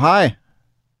 Ontario. Hi.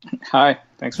 Hi.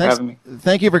 Thanks for having me.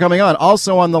 Thank you for coming on.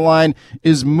 Also on the line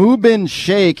is Mubin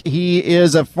Sheikh. He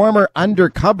is a former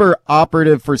undercover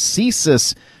operative for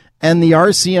CSIS and the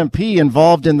RCMP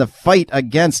involved in the fight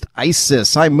against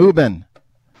ISIS. Hi, Mubin.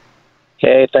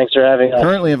 Hey, thanks for having us.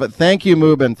 Thank you,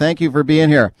 Mubin. Thank you for being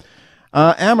here.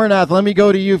 Amarnath, let me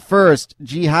go to you first.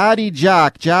 Jihadi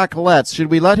Jack Letts.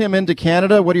 Should we let him into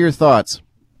Canada? What are your thoughts?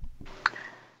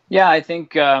 Yeah, I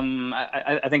think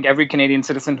I think every Canadian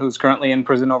citizen who's currently in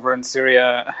prison over in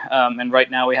Syria, and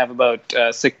right now we have about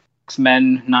 6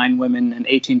 men, 9 women, and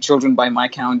 18 children by my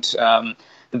count. The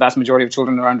vast majority of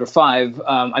children are under 5.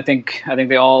 I think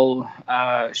they all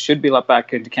should be let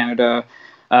back into Canada.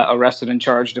 arrested and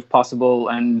charged if possible,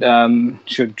 and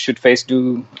should face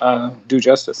due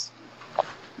justice.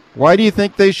 Why do you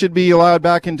think they should be allowed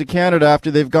back into Canada after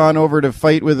they've gone over to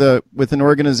fight with an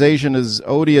organization as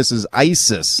odious as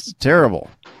ISIS? It's terrible.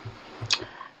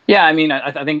 Yeah, I mean,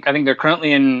 I think they're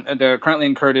currently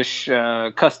in Kurdish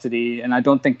custody, and I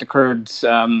don't think the Kurds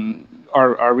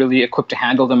are really equipped to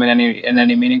handle them in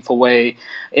any meaningful way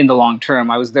in the long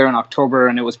term. I was there in October,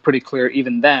 and it was pretty clear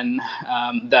even then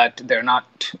that they're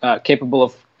not capable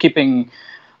of keeping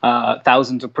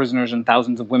thousands of prisoners and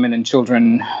thousands of women and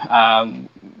children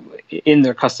in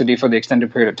their custody for the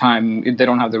extended period of time. They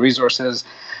don't have the resources.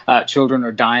 Children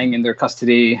are dying in their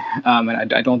custody,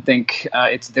 and I don't think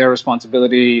it's their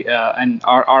responsibility and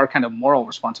our kind of moral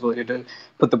responsibility to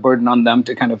put the burden on them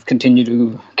to kind of continue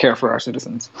to care for our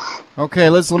citizens. Okay,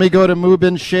 let me go to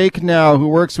Mubin Sheikh now, who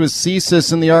works with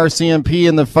CSIS and the RCMP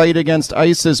in the fight against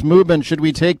ISIS. Mubin, should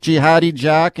we take Jihadi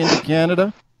Jack into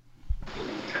Canada?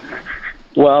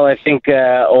 Well, I think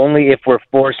only if we're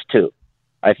forced to.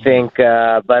 I think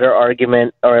a better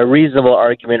argument or a reasonable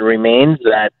argument remains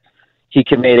that he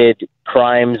committed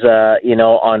crimes,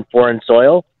 on foreign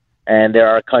soil, and there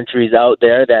are countries out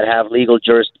there that have legal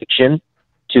jurisdiction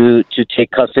to take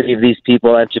custody of these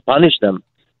people and to punish them.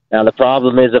 Now, the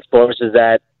problem is, of course, is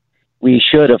that we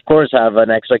should, of course, have an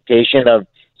expectation of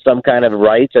some kind of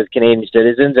rights as Canadian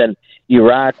citizens. And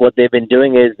Iraq, what they've been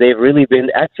doing is they've really been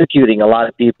executing a lot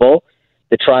of people.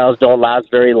 The trials don't last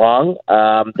very long.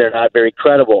 They're not very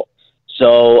credible.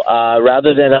 So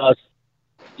rather than us,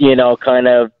 kind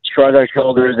of shrug our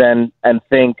shoulders and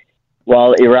think,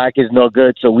 well, Iraq is no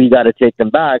good, so we got to take them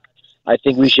back, I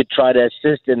think we should try to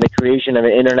assist in the creation of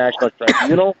an international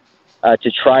tribunal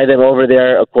to try them over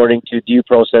there according to due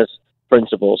process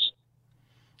principles.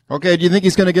 Okay, do you think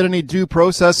he's going to get any due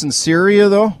process in Syria,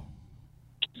 though?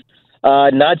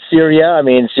 Not Syria. I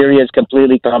mean, Syria is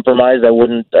completely compromised. I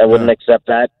wouldn't accept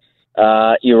that.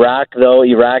 Iraq, though,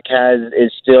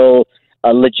 is still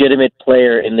a legitimate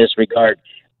player in this regard.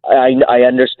 I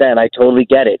understand. I totally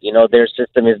get it. Their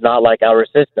system is not like our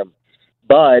system.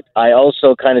 But I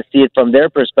also kind of see it from their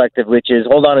perspective, which is,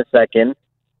 hold on a second,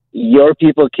 your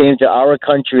people came to our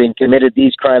country and committed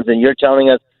these crimes, and you're telling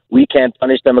us we can't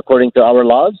punish them according to our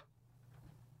laws?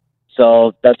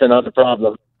 So that's another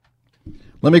problem.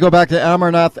 Let me go back to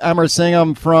Amarnath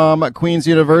Amarsingham from Queen's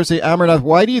University. Amarnath,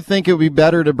 why do you think it would be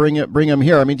better to bring him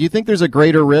here? I mean, do you think there's a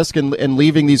greater risk in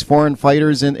leaving these foreign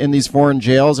fighters in these foreign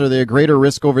jails? Are they a greater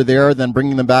risk over there than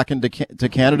bringing them back into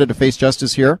Canada to face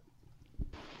justice here?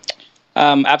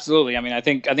 Absolutely. I mean, I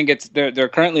think it's they're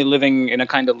currently living in a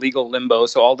kind of legal limbo.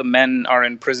 So all the men are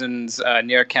in prisons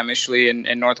near Qamishli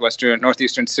in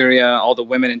northeastern Syria. All the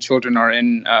women and children are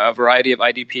in a variety of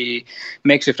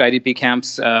makeshift IDP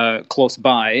camps close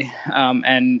by.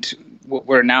 And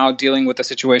we're now dealing with a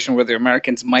situation where the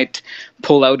Americans might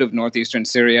pull out of northeastern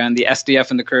Syria, and the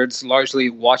SDF and the Kurds largely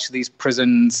watch these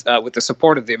prisons with the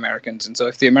support of the Americans. And so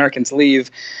if the Americans leave,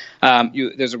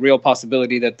 there's a real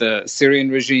possibility that the Syrian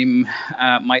regime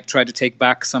might try to take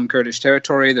back some Kurdish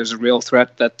territory. There's a real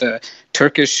threat that the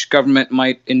Turkish government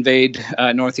might invade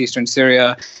northeastern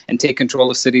Syria and take control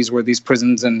of cities where these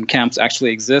prisons and camps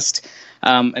actually exist.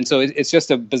 And so it's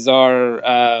just a bizarre...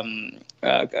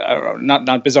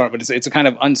 not bizarre, but it's a kind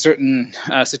of uncertain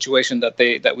situation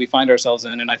that we find ourselves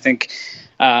in. And I think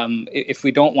if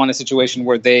we don't want a situation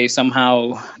where these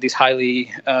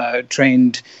highly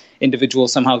trained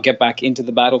individuals somehow get back into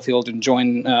the battlefield and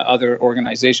join other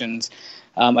organizations,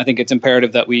 I think it's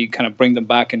imperative that we kind of bring them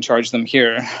back and charge them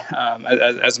here.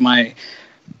 As my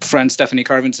friend Stephanie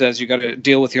Carvin says, you got to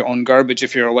deal with your own garbage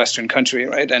if you're a Western country,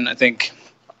 right? And I think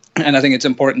it's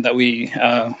important that we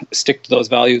stick to those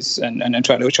values and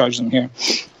try to charge them here.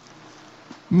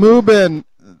 Mubin,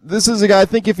 this is a guy, I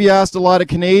think if you asked a lot of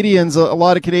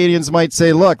Canadians might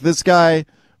say, look, this guy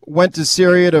went to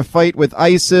Syria to fight with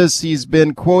ISIS. He's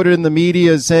been quoted in the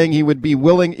media as saying he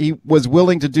was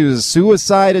willing to do a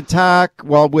suicide attack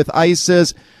while with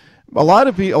ISIS. A lot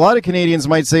of Canadians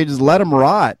might say, just let him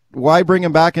rot. Why bring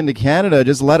him back into Canada?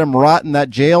 Just let him rot in that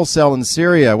jail cell in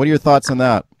Syria. What are your thoughts on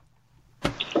that?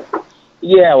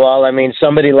 Yeah, well, I mean,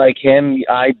 somebody like him,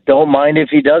 I don't mind if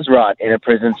he does rot in a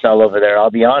prison cell over there,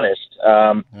 I'll be honest.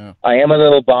 I am a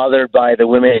little bothered by the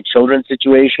women and children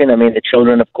situation. I mean, the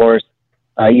children, of course,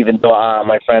 even though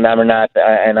my friend Amarnath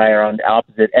and I are on the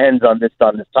opposite ends on this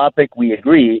topic, we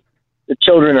agree the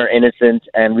children are innocent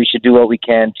and we should do what we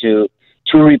can to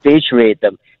repatriate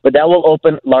them. But that will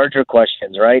open larger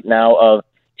questions, right, now of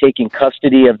taking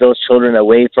custody of those children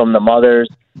away from the mothers,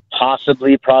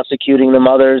 possibly prosecuting the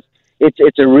mothers.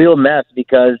 It's a real mess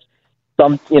because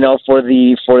for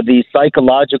the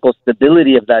psychological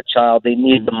stability of that child, they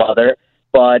need the mother.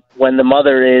 But when the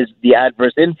mother is the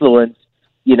adverse influence,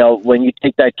 when you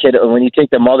take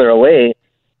the mother away,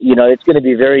 it's going to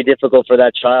be very difficult for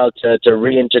that child to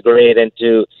reintegrate and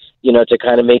to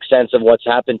kind of make sense of what's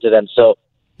happened to them. So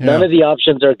none of the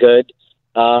options are good.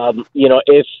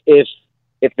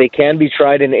 If they can be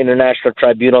tried in an international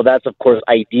tribunal, that's of course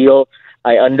ideal.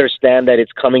 I understand that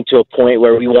it's coming to a point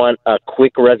where we want a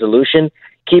quick resolution.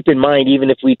 Keep in mind, even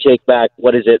if we take back,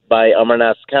 by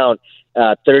Amarnath's count,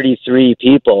 33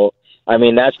 people, I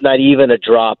mean, that's not even a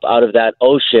drop out of that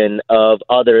ocean of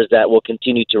others that will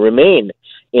continue to remain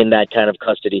in that kind of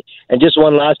custody. And just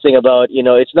one last thing about,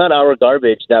 it's not our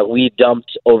garbage that we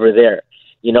dumped over there.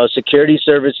 Security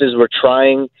services were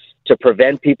trying to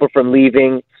prevent people from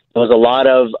leaving. There was a lot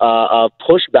of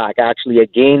pushback actually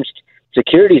against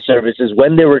security services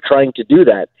when they were trying to do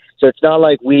that. So it's not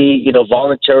like we,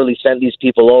 voluntarily sent these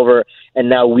people over and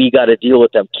now we got to deal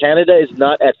with them. Canada is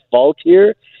not at fault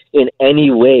here in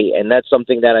any way, and that's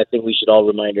something that I think we should all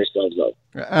remind ourselves of.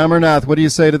 Amarnath, what do you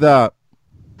say to that?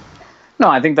 No,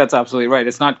 I think that's absolutely right.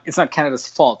 It's not Canada's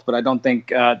fault, but I don't think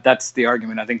that's the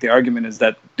argument. I think the argument is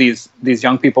that these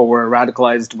young people were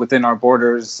radicalized within our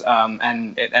borders,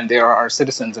 and they are our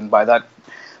citizens. And by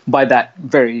that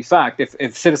very fact,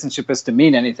 if citizenship is to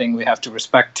mean anything, we have to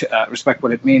respect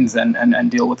what it means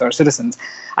and deal with our citizens.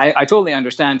 I totally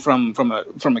understand from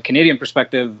a Canadian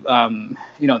perspective.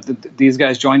 These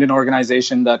guys joined an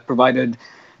organization that provided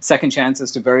second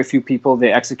chances to very few people.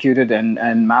 They executed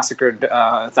and massacred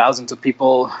thousands of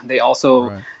people. They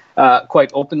also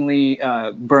quite openly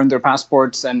burned their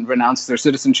passports and renounced their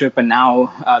citizenship. And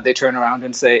now they turn around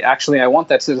and say, actually, I want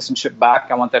that citizenship back.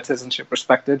 I want that citizenship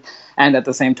respected. And at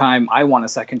the same time, I want a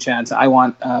second chance. I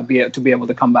want to be able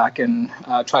to come back and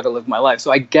try to live my life.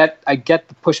 So I get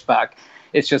the pushback.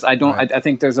 It's just I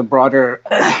think there's a broader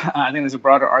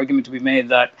argument to be made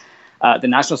that the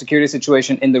national security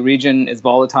situation in the region is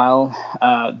volatile,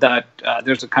 that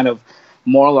there's a kind of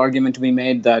moral argument to be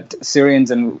made that Syrians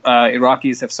and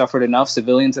Iraqis have suffered enough,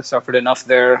 civilians have suffered enough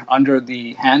there under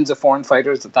the hands of foreign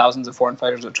fighters, the thousands of foreign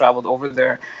fighters that traveled over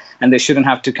there, and they shouldn't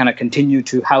have to kind of continue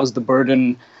to house the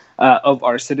burden of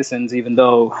our citizens, even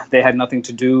though they had nothing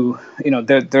to do.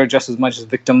 They're just as much as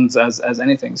victims as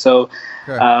anything. So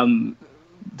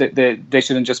they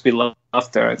shouldn't just be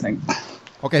left there, I think.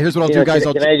 Okay, here's what I'll do, guys.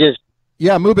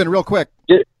 Yeah, Mubin, real quick.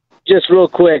 Just real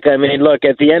quick. I mean, look,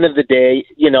 at the end of the day,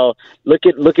 look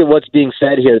at what's being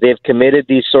said here. They've committed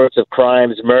these sorts of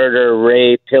crimes, murder,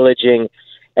 rape, pillaging,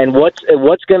 and what's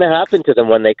going to happen to them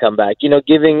when they come back?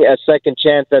 Giving a second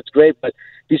chance, that's great, but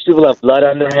these people have blood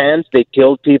on their hands. They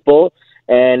killed people,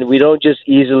 and we don't just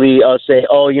easily say,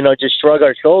 just shrug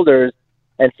our shoulders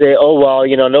and say,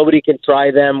 nobody can try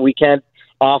them. We can't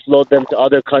offload them to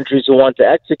other countries who want to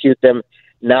execute them.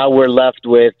 Now we're left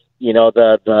with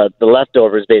the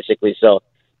leftovers, basically. So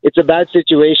it's a bad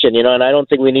situation, and I don't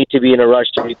think we need to be in a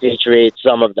rush to repatriate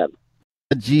some of them.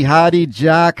 Jihadi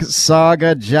Jack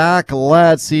saga. Jack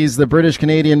Letts, he's the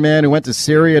British-Canadian man who went to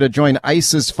Syria to join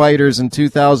ISIS fighters in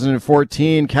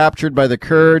 2014, captured by the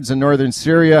Kurds in northern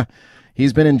Syria.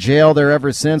 He's been in jail there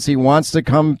ever since. He wants to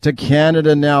come to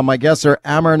Canada now. My guests are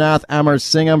Amarnath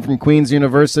Amarsingham from Queen's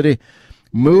University,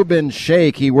 Mubin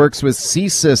Sheikh. He works with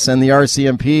CSIS and the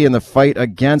RCMP in the fight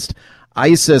against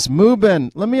ISIS.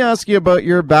 Mubin, let me ask you about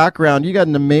your background. You got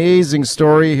an amazing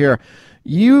story here.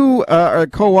 You are a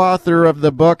co-author of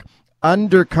the book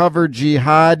Undercover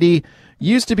Jihadi.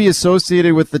 Used to be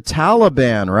associated with the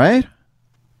Taliban, right?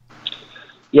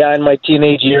 Yeah, in my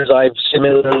teenage years, I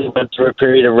similarly went through a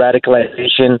period of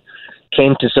radicalization,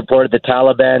 came to support the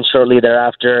Taliban shortly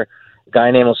thereafter. A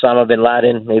guy named Osama bin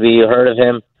Laden, maybe you heard of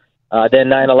him. Then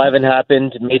 9/11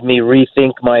 happened, made me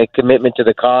rethink my commitment to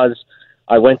the cause.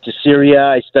 I went to Syria,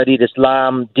 I studied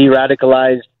Islam,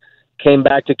 de-radicalized, came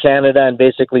back to Canada and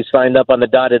basically signed up on the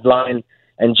dotted line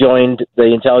and joined the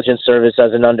intelligence service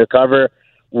as an undercover,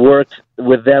 worked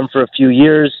with them for a few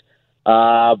years.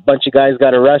 A bunch of guys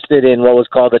got arrested in what was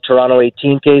called the Toronto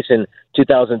 18 case in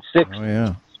 2006. Oh,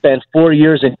 yeah. Spent 4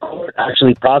 years in court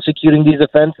actually prosecuting these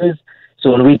offenses.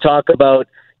 So when we talk about,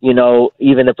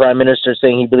 even the Prime Minister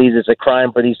saying he believes it's a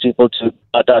crime for these people to ...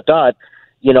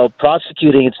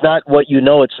 prosecuting, it's not what you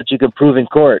know, it's what you can prove in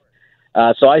court.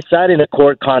 So I sat in a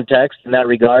court context in that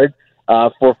regard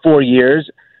for 4 years,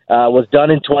 was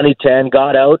done in 2010,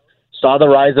 got out, saw the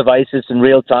rise of ISIS in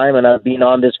real time, and I've been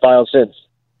on this file since.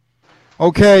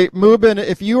 Okay, Mubin,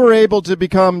 if you were able to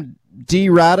become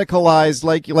de-radicalized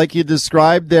like you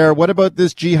described there, what about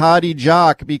this jihadi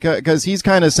jock? Because he's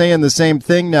kind of saying the same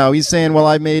thing now. He's saying, well,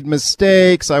 I made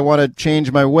mistakes, I want to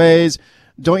change my ways.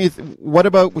 don't you? What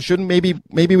about shouldn't maybe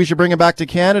we should bring him back to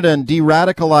Canada and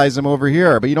de-radicalize him over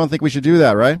here? But you don't think we should do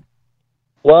that, right?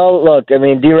 Well, look, I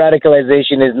mean,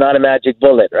 de-radicalization is not a magic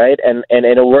bullet, right? And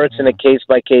it works in a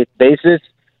case-by-case basis.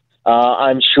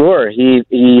 I'm sure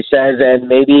he says and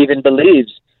maybe even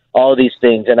believes all these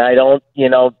things, and I don't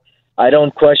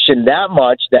question that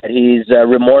much that he's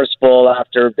remorseful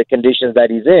after the conditions that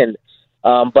he's in.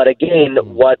 But again,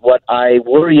 what I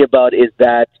worry about is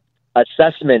that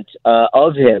assessment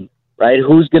of him, right?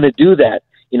 Who's going to do that?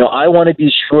 I want to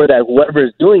be sure that whoever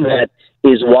is doing that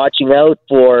is watching out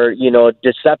for,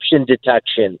 deception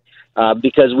detection,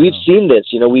 because we've seen this.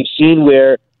 We've seen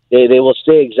where they will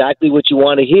say exactly what you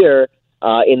want to hear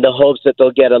in the hopes that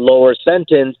they'll get a lower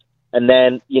sentence and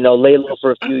then, lay low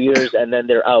for a few years and then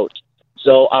they're out.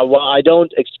 So while I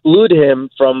don't exclude him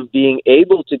from being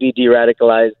able to be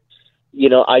de-radicalized,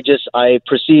 I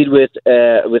proceed with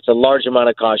a large amount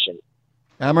of caution.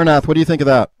 Amarnath, what do you think of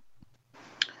that?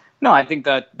 No, I think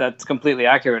that's completely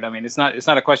accurate. I mean, it's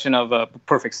not a question of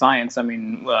perfect science. I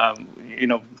mean,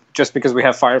 just because we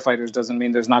have firefighters doesn't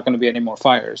mean there's not going to be any more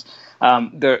fires.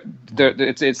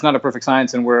 It's not a perfect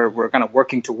science, and we're kind of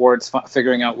working towards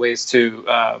figuring out ways to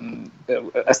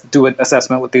do an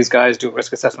assessment with these guys, do a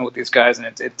risk assessment with these guys,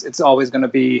 and it's always going to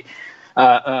be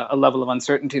a level of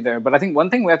uncertainty there. But I think one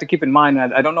thing we have to keep in mind,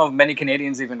 and I don't know if many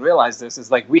Canadians even realize this,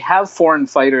 is like we have foreign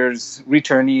fighters,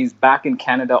 returnees back in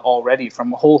Canada already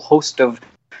from a whole host of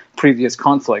previous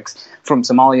conflicts, from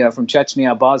Somalia, from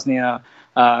Chechnya, Bosnia,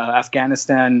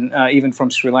 Afghanistan, even from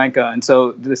Sri Lanka. And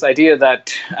so this idea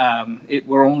that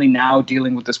we're only now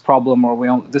dealing with this problem,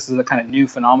 or this is a kind of new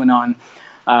phenomenon,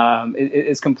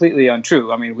 is completely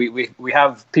untrue. I mean, we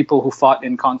have people who fought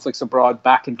in conflicts abroad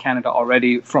back in Canada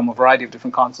already from a variety of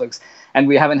different conflicts, and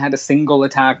we haven't had a single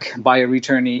attack by a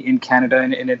returnee in Canada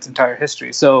in its entire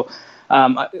history. So,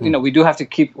 we do have to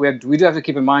keep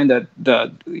in mind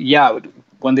that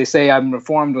when they say I'm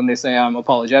reformed, when they say I'm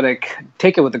apologetic,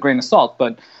 take it with a grain of salt.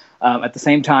 But at the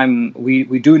same time,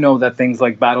 we do know that things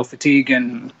like battle fatigue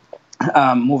and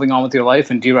moving on with your life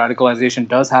and de-radicalization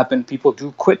does happen. People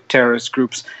do quit terrorist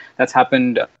groups. That's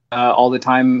happened all the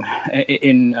time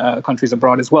in countries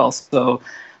abroad as well. So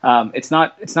it's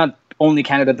not only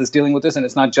Canada that's dealing with this, and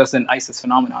it's not just an ISIS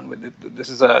phenomenon.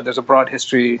 There's a broad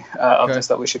history of this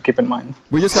that we should keep in mind.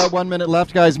 We just got 1 minute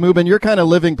left, guys. Mubin, you're kind of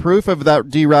living proof of that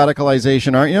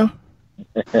de-radicalization, aren't you?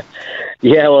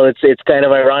 Yeah, well, it's kind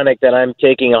of ironic that I'm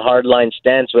taking a hardline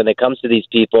stance when it comes to these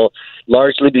people,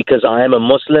 largely because I am a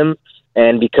Muslim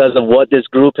and because of what this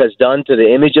group has done to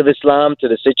the image of Islam, to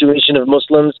the situation of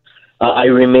Muslims. I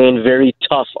remain very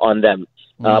tough on them.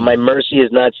 My mercy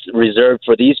is not reserved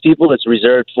for these people. It's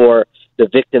reserved for the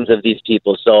victims of these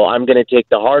people. So I'm going to take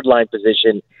the hardline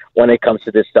position when it comes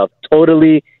to this stuff,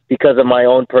 totally because of my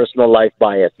own personal life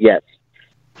bias, yes.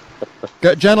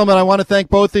 Gentlemen, I want to thank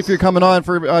both of you for coming on,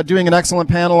 for doing an excellent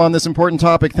panel on this important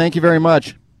topic. Thank you very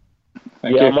much.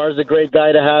 Thank you. Amar's a great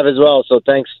guy to have as well, so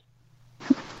thanks.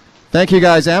 Thank you,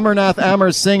 guys. Amarnath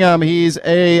Amarsingham, he's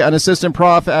an assistant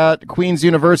prof at Queen's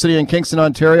University in Kingston,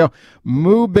 Ontario.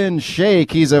 Mubin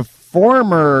Sheikh, he's a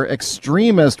former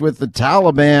extremist with the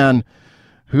Taliban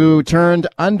who turned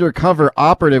undercover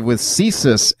operative with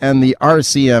CSIS and the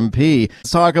RCMP. Let's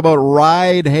talk about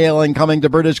ride-hailing coming to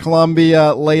British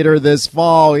Columbia later this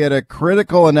fall. We had a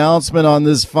critical announcement on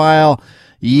this file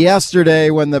yesterday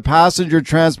when the Passenger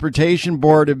Transportation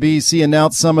Board of BC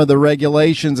announced some of the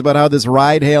regulations about how this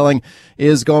ride-hailing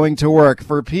is going to work.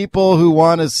 For people who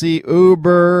want to see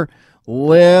Uber,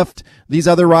 Lyft, these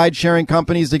other ride-sharing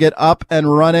companies to get up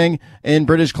and running in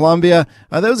British Columbia,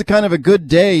 that was a kind of a good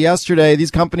day yesterday.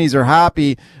 These companies are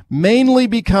happy, mainly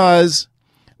because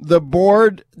the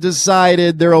board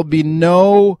decided there will be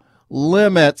no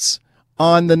limits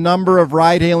on the number of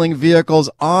ride-hailing vehicles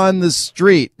on the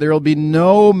street. There will be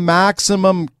no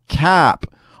maximum cap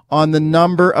on the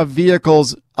number of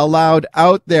vehicles allowed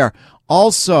out there.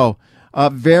 Also,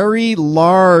 very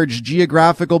large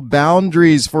geographical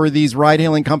boundaries for these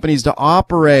ride-hailing companies to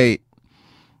operate.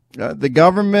 The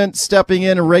government stepping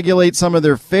in and regulate some of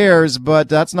their fares, but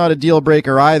that's not a deal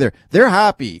breaker either. They're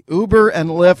happy. Uber and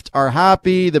Lyft are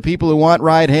happy. The people who want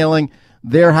ride-hailing,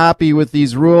 they're happy with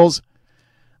these rules.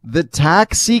 The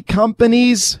taxi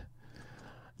companies,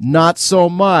 not so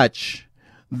much.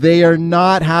 They are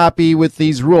not happy with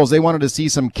these rules. They wanted to see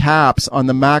some caps on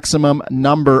the maximum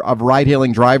number of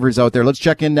ride-hailing drivers out there. Let's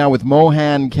check in now with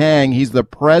Mohan Kang. He's the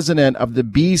president of the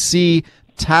BC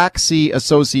Taxi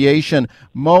Association.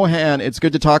 Mohan, it's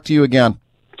good to talk to you again.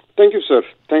 Thank you, sir.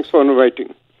 Thanks for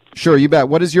inviting. Sure, you bet.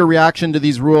 What is your reaction to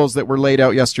these rules that were laid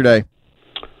out yesterday?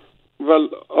 Well,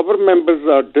 our members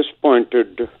are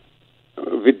disappointed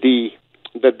with the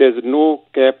that there's no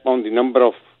cap on the number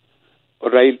of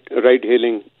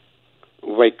ride-hailing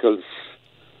vehicles.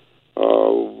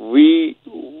 We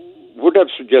would have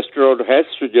suggested or has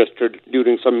suggested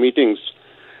during some meetings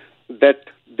that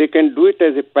they can do it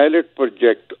as a pilot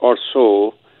project or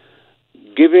so,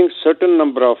 giving certain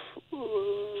number of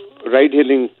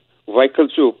ride-hailing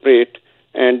vehicles to operate,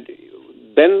 and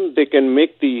then they can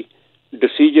make the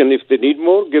decision if they need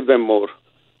more, give them more.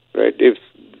 Right? If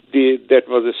that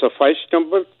was a sufficient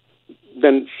number,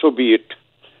 then so be it.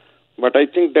 But I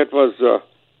think that was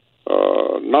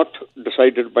not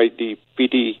decided by the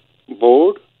PT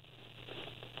board.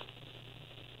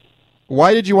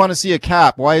 Why did you want to see a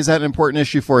cap? Why is that an important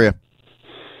issue for you?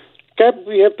 Cap,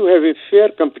 we have to have a fair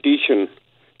competition.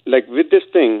 Like with this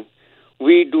thing,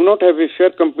 we do not have a fair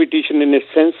competition in a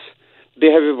sense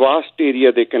they have a vast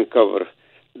area they can cover.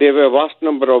 They have a vast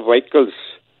number of vehicles,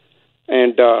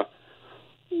 and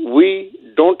we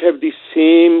don't have the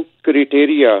same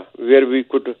criteria where we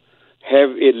could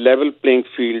have a level playing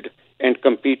field and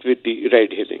compete with the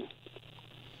ride-hailing.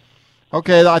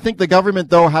 Okay, I think the government,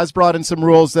 though, has brought in some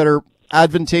rules that are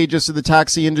advantageous to the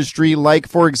taxi industry, like,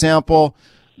 for example,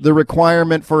 the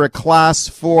requirement for a Class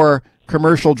 4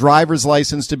 commercial driver's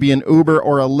license to be an Uber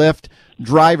or a Lyft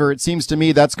driver. It seems to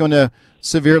me that's going to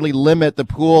severely limit the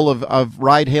pool of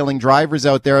ride-hailing drivers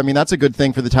out there. I mean, that's a good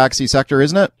thing for the taxi sector,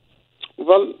 isn't it?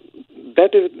 Well,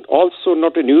 that is also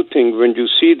not a new thing. When you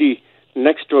see the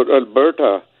next door,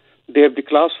 Alberta, they have the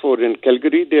Class 4 in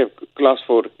Calgary, they have Class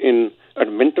 4 in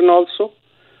Edmonton also.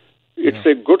 It's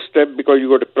a good step because you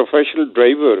got a professional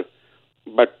driver,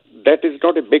 but that is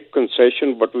not a big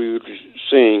concession, but we were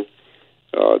saying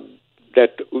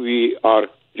that we are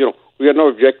not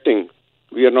objecting.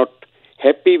 We are not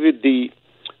happy with the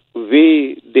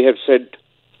way they have said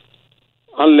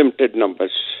unlimited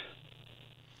numbers.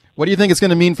 What do you think it's going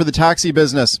to mean for the taxi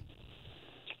business?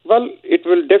 Well, it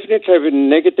will definitely have a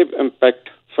negative impact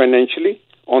financially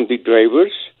on the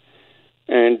drivers,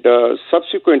 and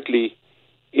subsequently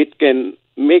it can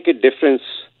make a difference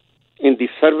in the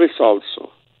service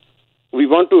also. We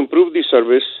want to improve the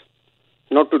service,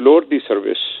 not to lower the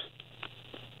service.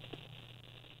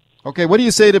 Okay, what do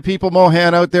you say to people,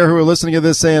 Mohan, out there who are listening to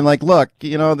this saying, like, look,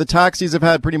 the taxis have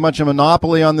had pretty much a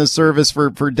monopoly on this service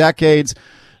for decades.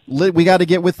 We got to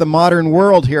get with the modern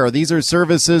world here. These are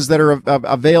services that are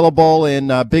available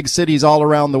in big cities all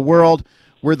around the world.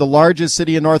 We're the largest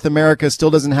city in North America,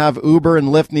 still doesn't have Uber and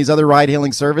Lyft and these other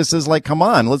ride-hailing services. Like, come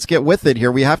on, let's get with it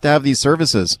here. We have to have these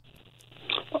services.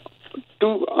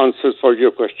 Two answers for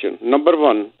your question. Number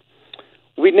one,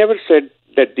 we never said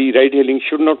that the ride-hailing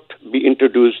should not be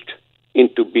introduced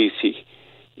into BC.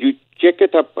 You check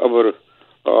it up, our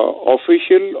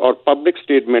official or public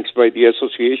statements by the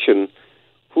association,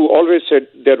 who always said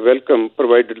they're welcome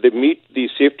provided they meet the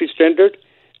safety standard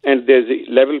and there's a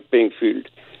level playing field.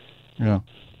 Yeah.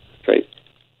 Right.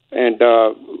 And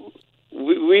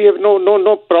we have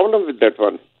no problem with that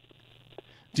one.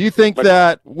 Do you think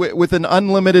that with an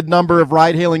unlimited number of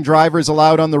ride-hailing drivers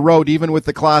allowed on the road, even with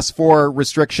the Class 4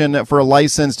 restriction for a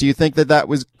license, do you think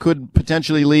that could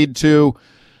potentially lead to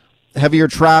heavier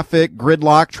traffic,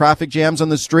 gridlock, traffic jams on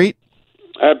the street?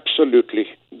 Absolutely.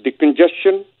 The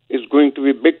congestion is going to be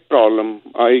a big problem.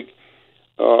 I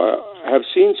have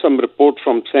seen some report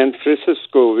from San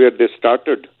Francisco where they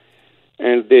started,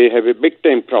 and they have a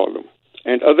big-time problem,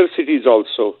 and other cities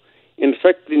also. In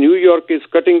fact, New York is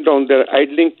cutting down their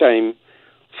idling time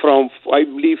from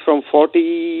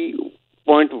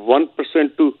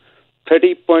 40.1% to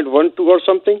 30.12 or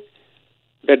something,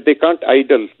 that they can't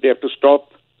idle. They have to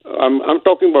stop. I'm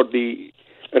talking about the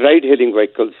ride-hailing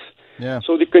vehicles. Yeah.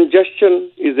 So the congestion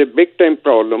is a big-time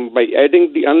problem. By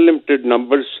adding the unlimited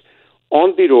numbers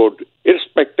on the road,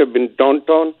 irrespective in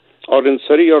downtown or in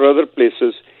Surrey or other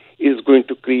places, is going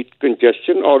to create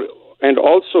congestion, and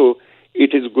also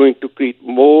it is going to create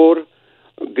more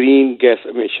green gas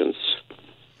emissions.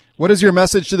 What is your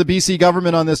message to the BC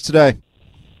government on this today?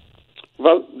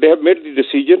 Well, they have made the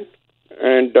decision,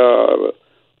 and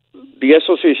the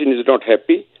association is not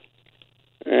happy,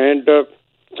 and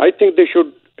I think they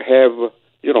should have,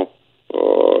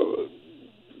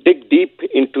 dig deep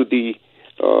into the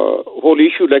whole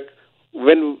issue. Like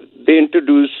when they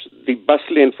introduced the bus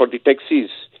lane for the taxis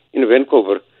in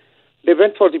Vancouver, they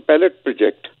went for the pilot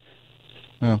project.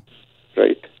 Yeah.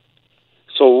 Right.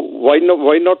 So why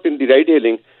not in the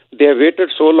ride-hailing? They have waited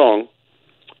so long,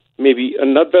 maybe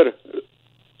another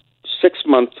 6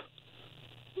 months.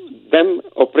 Them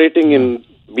operating in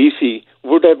BC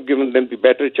would have given them the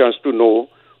better chance to know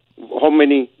how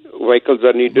many vehicles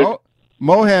are needed.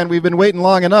 Mohan, we've been waiting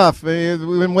long enough. We've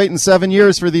been waiting 7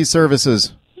 years for these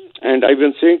services. And I've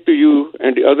been saying to you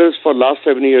and the others for last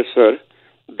 7 years, sir,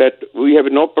 that we have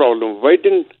no problem. Why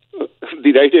didn't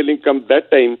the ride-hailing come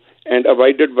that time and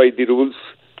abided by the rules?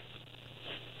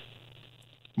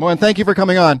 Mohan, thank you for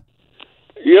coming on.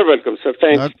 You're welcome, sir.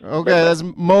 Thanks. Okay, that's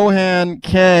Mohan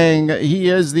Kang. He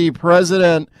is the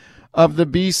president of the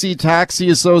BC Taxi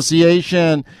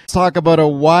Association. Let's talk about a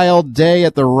wild day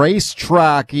at the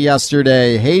racetrack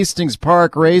yesterday. Hastings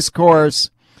Park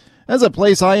Racecourse. That's a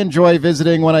place I enjoy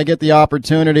visiting when I get the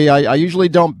opportunity. I usually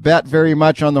don't bet very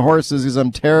much on the horses because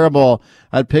I'm terrible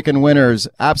at picking winners.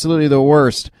 Absolutely the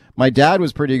worst. My dad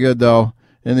was pretty good, though,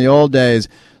 in the old days.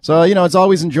 So, it's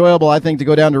always enjoyable, I think, to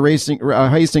go down to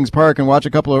Hastings Park and watch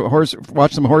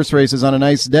watch some horse races on a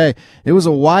nice day. It was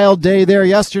a wild day there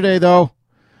yesterday, though.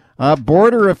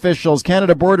 Border officials,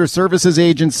 Canada Border Services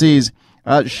agencies,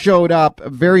 showed up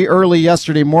very early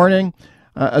yesterday morning,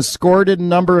 escorted a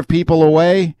number of people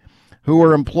away who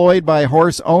were employed by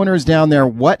horse owners down there.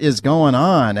 What is going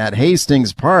on at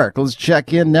Hastings Park? Let's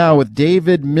check in now with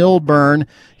David Milburn.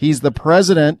 He's the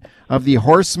president of the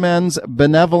Horsemen's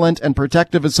Benevolent and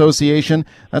Protective Association.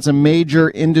 That's a major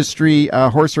industry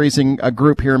horse racing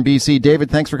group here in BC.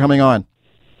 David, thanks for coming on.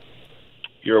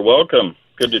 You're welcome.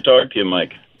 Good to talk to you,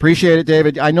 Mike. Appreciate it,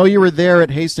 David. I know you were there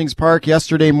at Hastings Park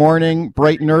yesterday morning,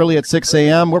 bright and early at 6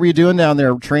 a.m. What were you doing down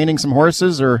there? Training some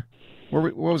horses, or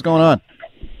what was going on?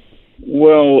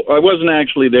 Well, I wasn't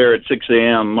actually there at 6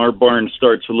 a.m. Our barn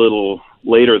starts a little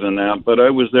later than that, but I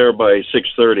was there by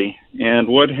 6:30. And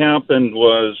what happened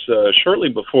was shortly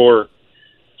before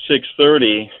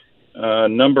 6:30, a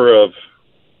number of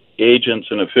agents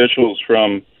and officials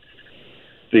from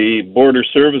the Border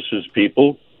Services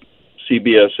people,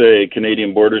 CBSA,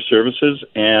 Canadian Border Services,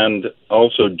 and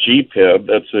also GPEB,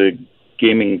 that's a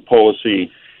Gaming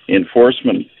Policy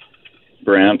Enforcement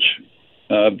branch,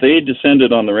 they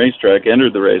descended on the racetrack,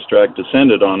 entered the racetrack,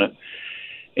 descended on it,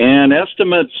 and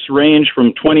estimates range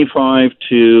from 25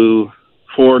 to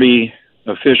 40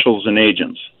 officials and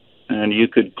agents. And you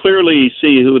could clearly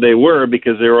see who they were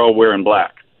because they were all wearing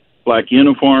black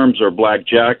uniforms or black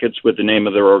jackets with the name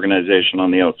of their organization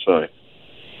on the outside.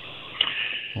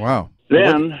 Wow.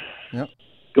 Then, Yep.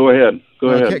 Go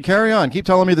ahead. Carry on. Keep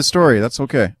telling me the story. That's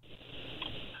okay.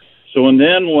 So, and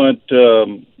then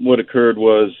what occurred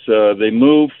was they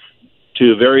moved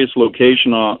to various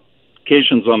locations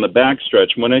on the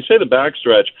backstretch. When I say the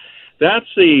backstretch, that's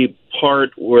the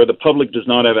part where the public does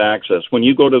not have access. When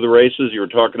you go to the races, you were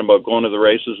talking about going to the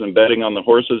races and betting on the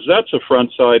horses. That's the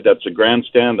front side. That's the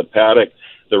grandstand, the paddock,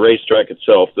 the racetrack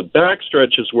itself. The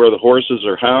backstretch is where the horses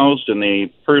are housed, and the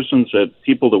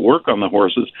people that work on the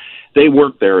horses, they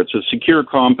work there. It's a secure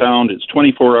compound. It's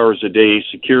 24 hours a day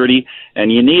security,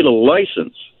 and you need a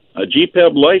license, a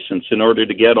GPEB license, in order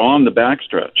to get on the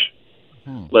backstretch,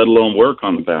 let alone work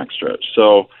on the backstretch.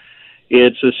 So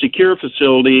it's a secure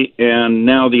facility, and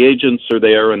now the agents are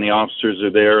there and the officers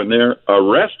are there, and they're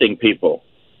arresting people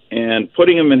and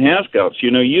putting them in handcuffs.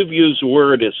 You've used the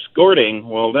word escorting.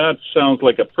 Well, that sounds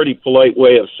like a pretty polite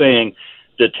way of saying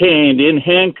detained, in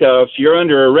handcuffs, you're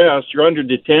under arrest, you're under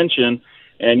detention,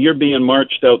 and you're being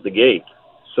marched out the gate.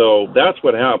 So that's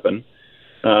what happened.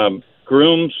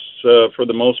 Grooms, for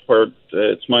the most part,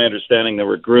 it's my understanding there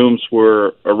were grooms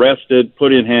were arrested,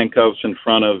 put in handcuffs in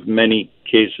front of, many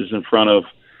cases, in front of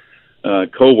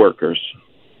co-workers.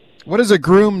 What does a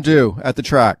groom do at the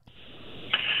track?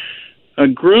 A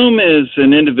groom is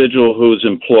an individual who's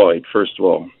employed, first of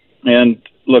all. And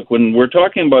look, when we're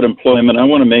talking about employment, I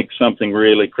want to make something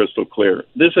really crystal clear.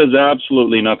 This has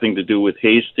absolutely nothing to do with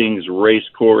Hastings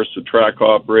Racecourse, a track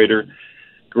operator,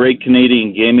 Great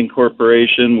Canadian Gaming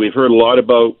Corporation. We've heard a lot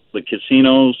about the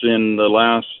casinos in the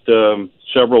last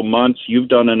several months. You've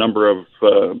done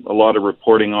a lot of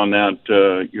reporting on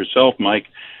that yourself, Mike.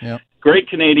 Yep. Great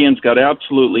Canadians got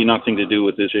absolutely nothing to do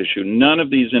with this issue. None of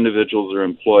these individuals are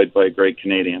employed by Great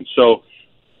Canadians. So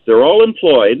they're all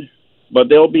employed, but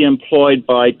they'll be employed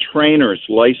by trainers,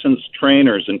 licensed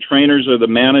trainers, and trainers are the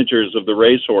managers of the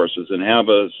racehorses and have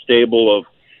a stable of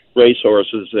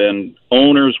racehorses, and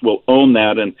owners will own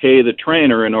that and pay the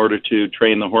trainer in order to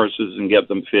train the horses and get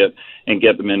them fit and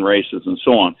get them in races and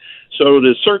so on. So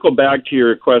to circle back to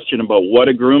your question about what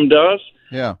a groom does,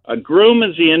 a groom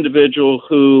is the individual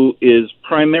who is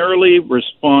primarily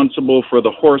responsible for the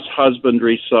horse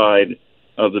husbandry side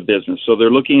of the business. So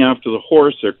they're looking after the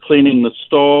horse, they're cleaning the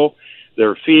stall,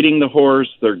 they're feeding the horse,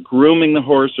 they're grooming the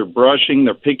horse, they're brushing,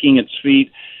 they're picking its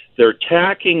feet, they're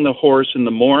tacking the horse in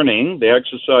the morning, they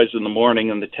exercise in the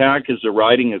morning, and the tack is the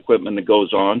riding equipment that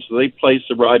goes on. So they place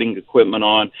the riding equipment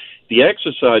on. The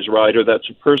exercise rider, that's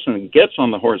a person that gets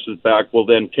on the horse's back, will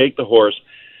then take the horse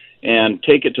and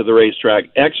take it to the racetrack,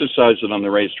 exercise it on the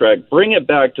racetrack, bring it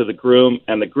back to the groom,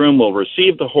 and the groom will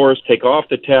receive the horse, take off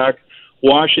the tack,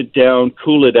 wash it down,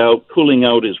 cool it out. Cooling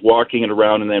out is walking it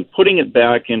around and then putting it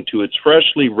back into its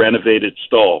freshly renovated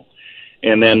stall.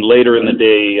 And then later in the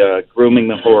day, grooming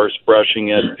the horse, brushing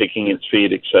it, picking its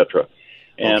feet, etc.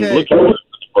 And looking at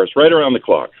the horse right around the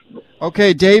clock.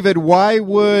 Okay, David, why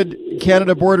would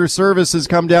Canada Border Services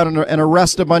come down and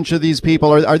arrest a bunch of these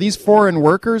people? Are these foreign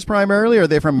workers primarily? Are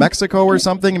they from Mexico or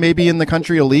something, maybe in the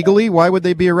country illegally? Why would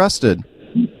they be arrested?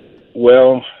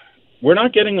 Well, we're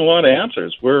not getting a lot of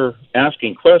answers. We're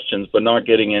asking questions but not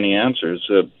getting any answers.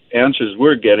 Answers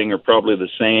we're getting are probably the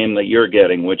same that you're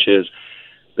getting, which is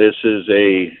this is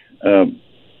a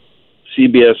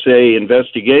CBSA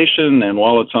investigation, and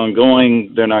while it's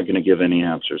ongoing, they're not going to give any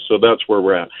answers. So that's where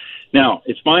we're at. Now,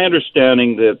 it's my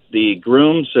understanding that the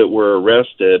grooms that were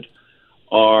arrested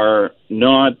are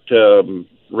not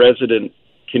resident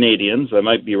Canadians. I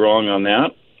might be wrong on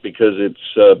that because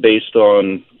it's based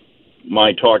on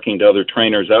my talking to other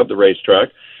trainers at the racetrack.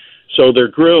 So they're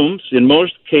grooms. In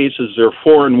most cases, they're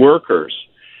foreign workers.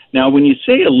 Now, when you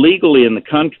say illegally in the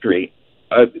country,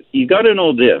 you got to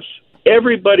know this.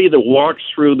 Everybody that walks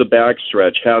through the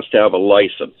backstretch has to have a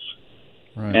license.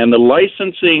 Right. And the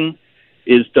licensing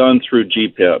is done through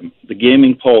GPEB, the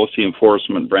Gaming Policy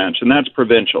Enforcement Branch, and that's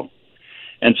provincial.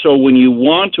 And so when you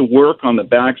want to work on the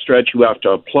backstretch, you have to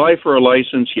apply for a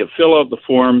license, you fill out the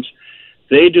forms,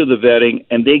 they do the vetting,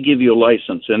 and they give you a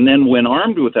license. And then when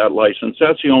armed with that license,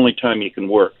 that's the only time you can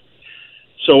work.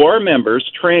 So our members,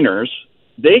 trainers,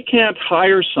 they can't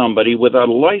hire somebody without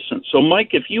a license. So, Mike,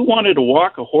 if you wanted to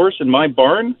walk a horse in my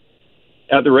barn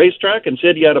at the racetrack and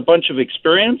said you had a bunch of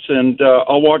experience and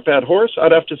I'll walk that horse,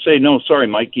 I'd have to say, no, sorry,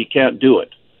 Mike, you can't do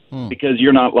it because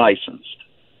you're not licensed.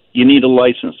 You need a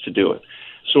license to do it.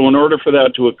 So in order for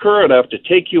that to occur, I'd have to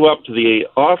take you up to the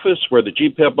office where the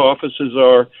GPEB offices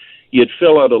are. You'd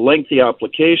fill out a lengthy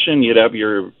application. You'd have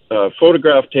your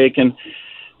photograph taken.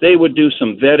 They would do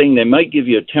some vetting. They might give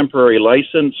you a temporary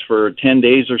license for 10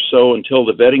 days or so until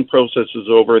the vetting process is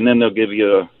over, and then they'll give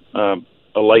you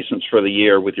a license for the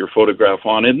year with your photograph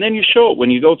on it, and then you show it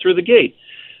when you go through the gate.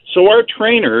 So our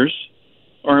trainers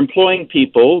are employing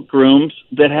people, grooms,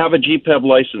 that have a GPEB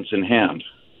license in hand.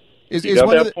 You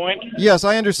got that point? Yes,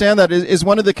 I understand that. Is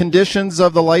one of the conditions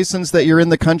of the license that you're in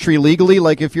the country legally?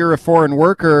 Like if you're a foreign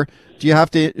worker, do you have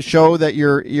to show that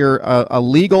you're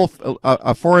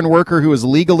a foreign worker who is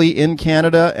legally in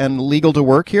Canada and legal to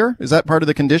work here? Is that part of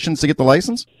the conditions to get the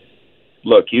license?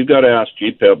 Look, you got to ask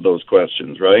GPEB those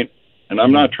questions, right? And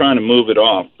I'm not trying to move it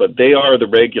off, but they are the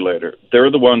regulator.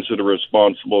 They're the ones that are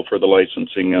responsible for the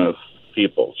licensing of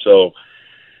people. So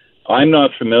I'm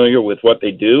not familiar with what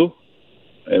they do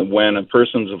when a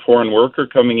person's a foreign worker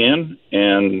coming in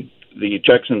and the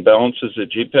checks and balances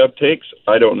that GPEB takes.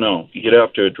 I don't know. You'd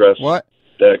have to address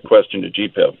that question to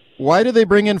GPEB. Why do they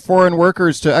bring in foreign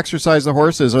workers to exercise the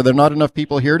horses? Are there not enough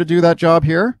people here to do that job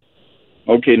here?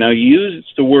 Okay, now you used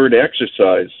the word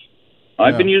exercise.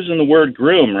 I've been using the word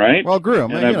groom, right? Well,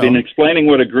 groom. And I've been explaining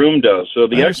what a groom does. So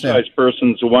the exercise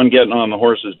person's the one getting on the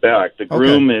horse's back. The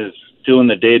groom is doing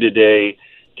the day-to-day,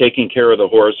 taking care of the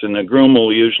horse, and the groom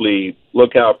will usually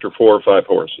look after 4 or 5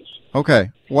 horses. Okay.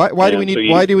 Why do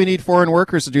we need foreign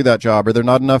workers to do that job? Are there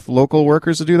not enough local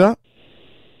workers to do that?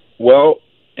 Well,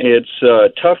 it's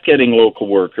tough getting local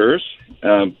workers.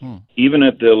 Even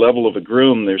at the level of a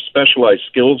groom, there's specialized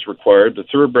skills required. The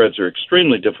thoroughbreds are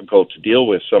extremely difficult to deal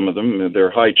with, some of them.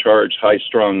 They're high-charged,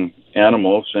 high-strung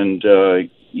animals, and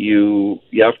you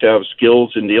have to have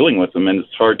skills in dealing with them, and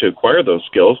it's hard to acquire those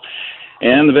skills.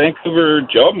 And the Vancouver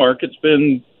job market's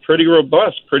been pretty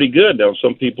robust, pretty good. Now,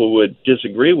 some people would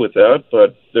disagree with that,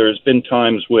 but there's been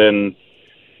times when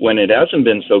it hasn't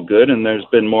been so good, and there's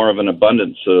been more of an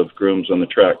abundance of grooms on the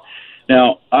track.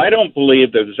 Now, I don't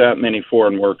believe there's that many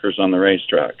foreign workers on the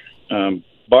racetrack.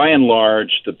 By and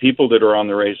large, the people that are on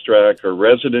the racetrack are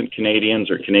resident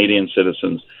Canadians or Canadian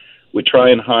citizens. We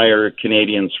try and hire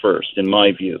Canadians first, in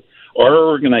my view. Our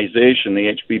organization,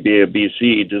 the HPBA of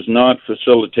BC, does not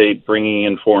facilitate bringing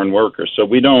in foreign workers. So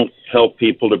we don't help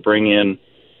people to bring in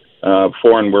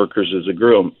foreign workers as a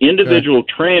groom. Individual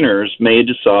trainers may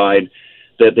decide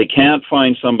that they can't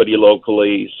find somebody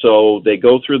locally, so they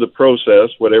go through the process,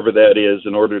 whatever that is,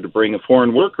 in order to bring a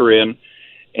foreign worker in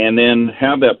and then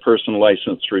have that person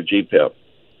licensed through GPEB.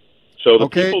 So the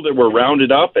people that were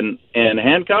rounded up and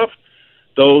handcuffed,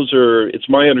 those are, it's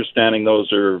my understanding,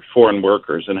 those are foreign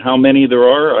workers. And how many there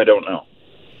are, I don't know.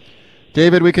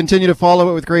 David, we continue to follow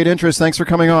it with great interest. Thanks for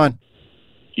coming on.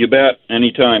 You bet.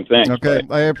 Anytime. Thanks. Okay,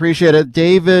 bye. I appreciate it.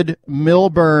 David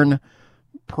Milburn,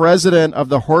 president of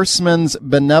the Horsemen's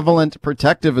Benevolent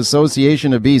Protective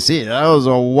Association of BC. That was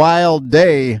a wild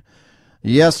day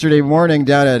yesterday morning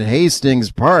down at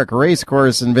Hastings Park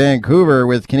Racecourse in Vancouver,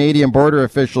 with Canadian border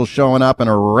officials showing up and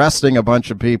arresting a bunch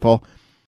of people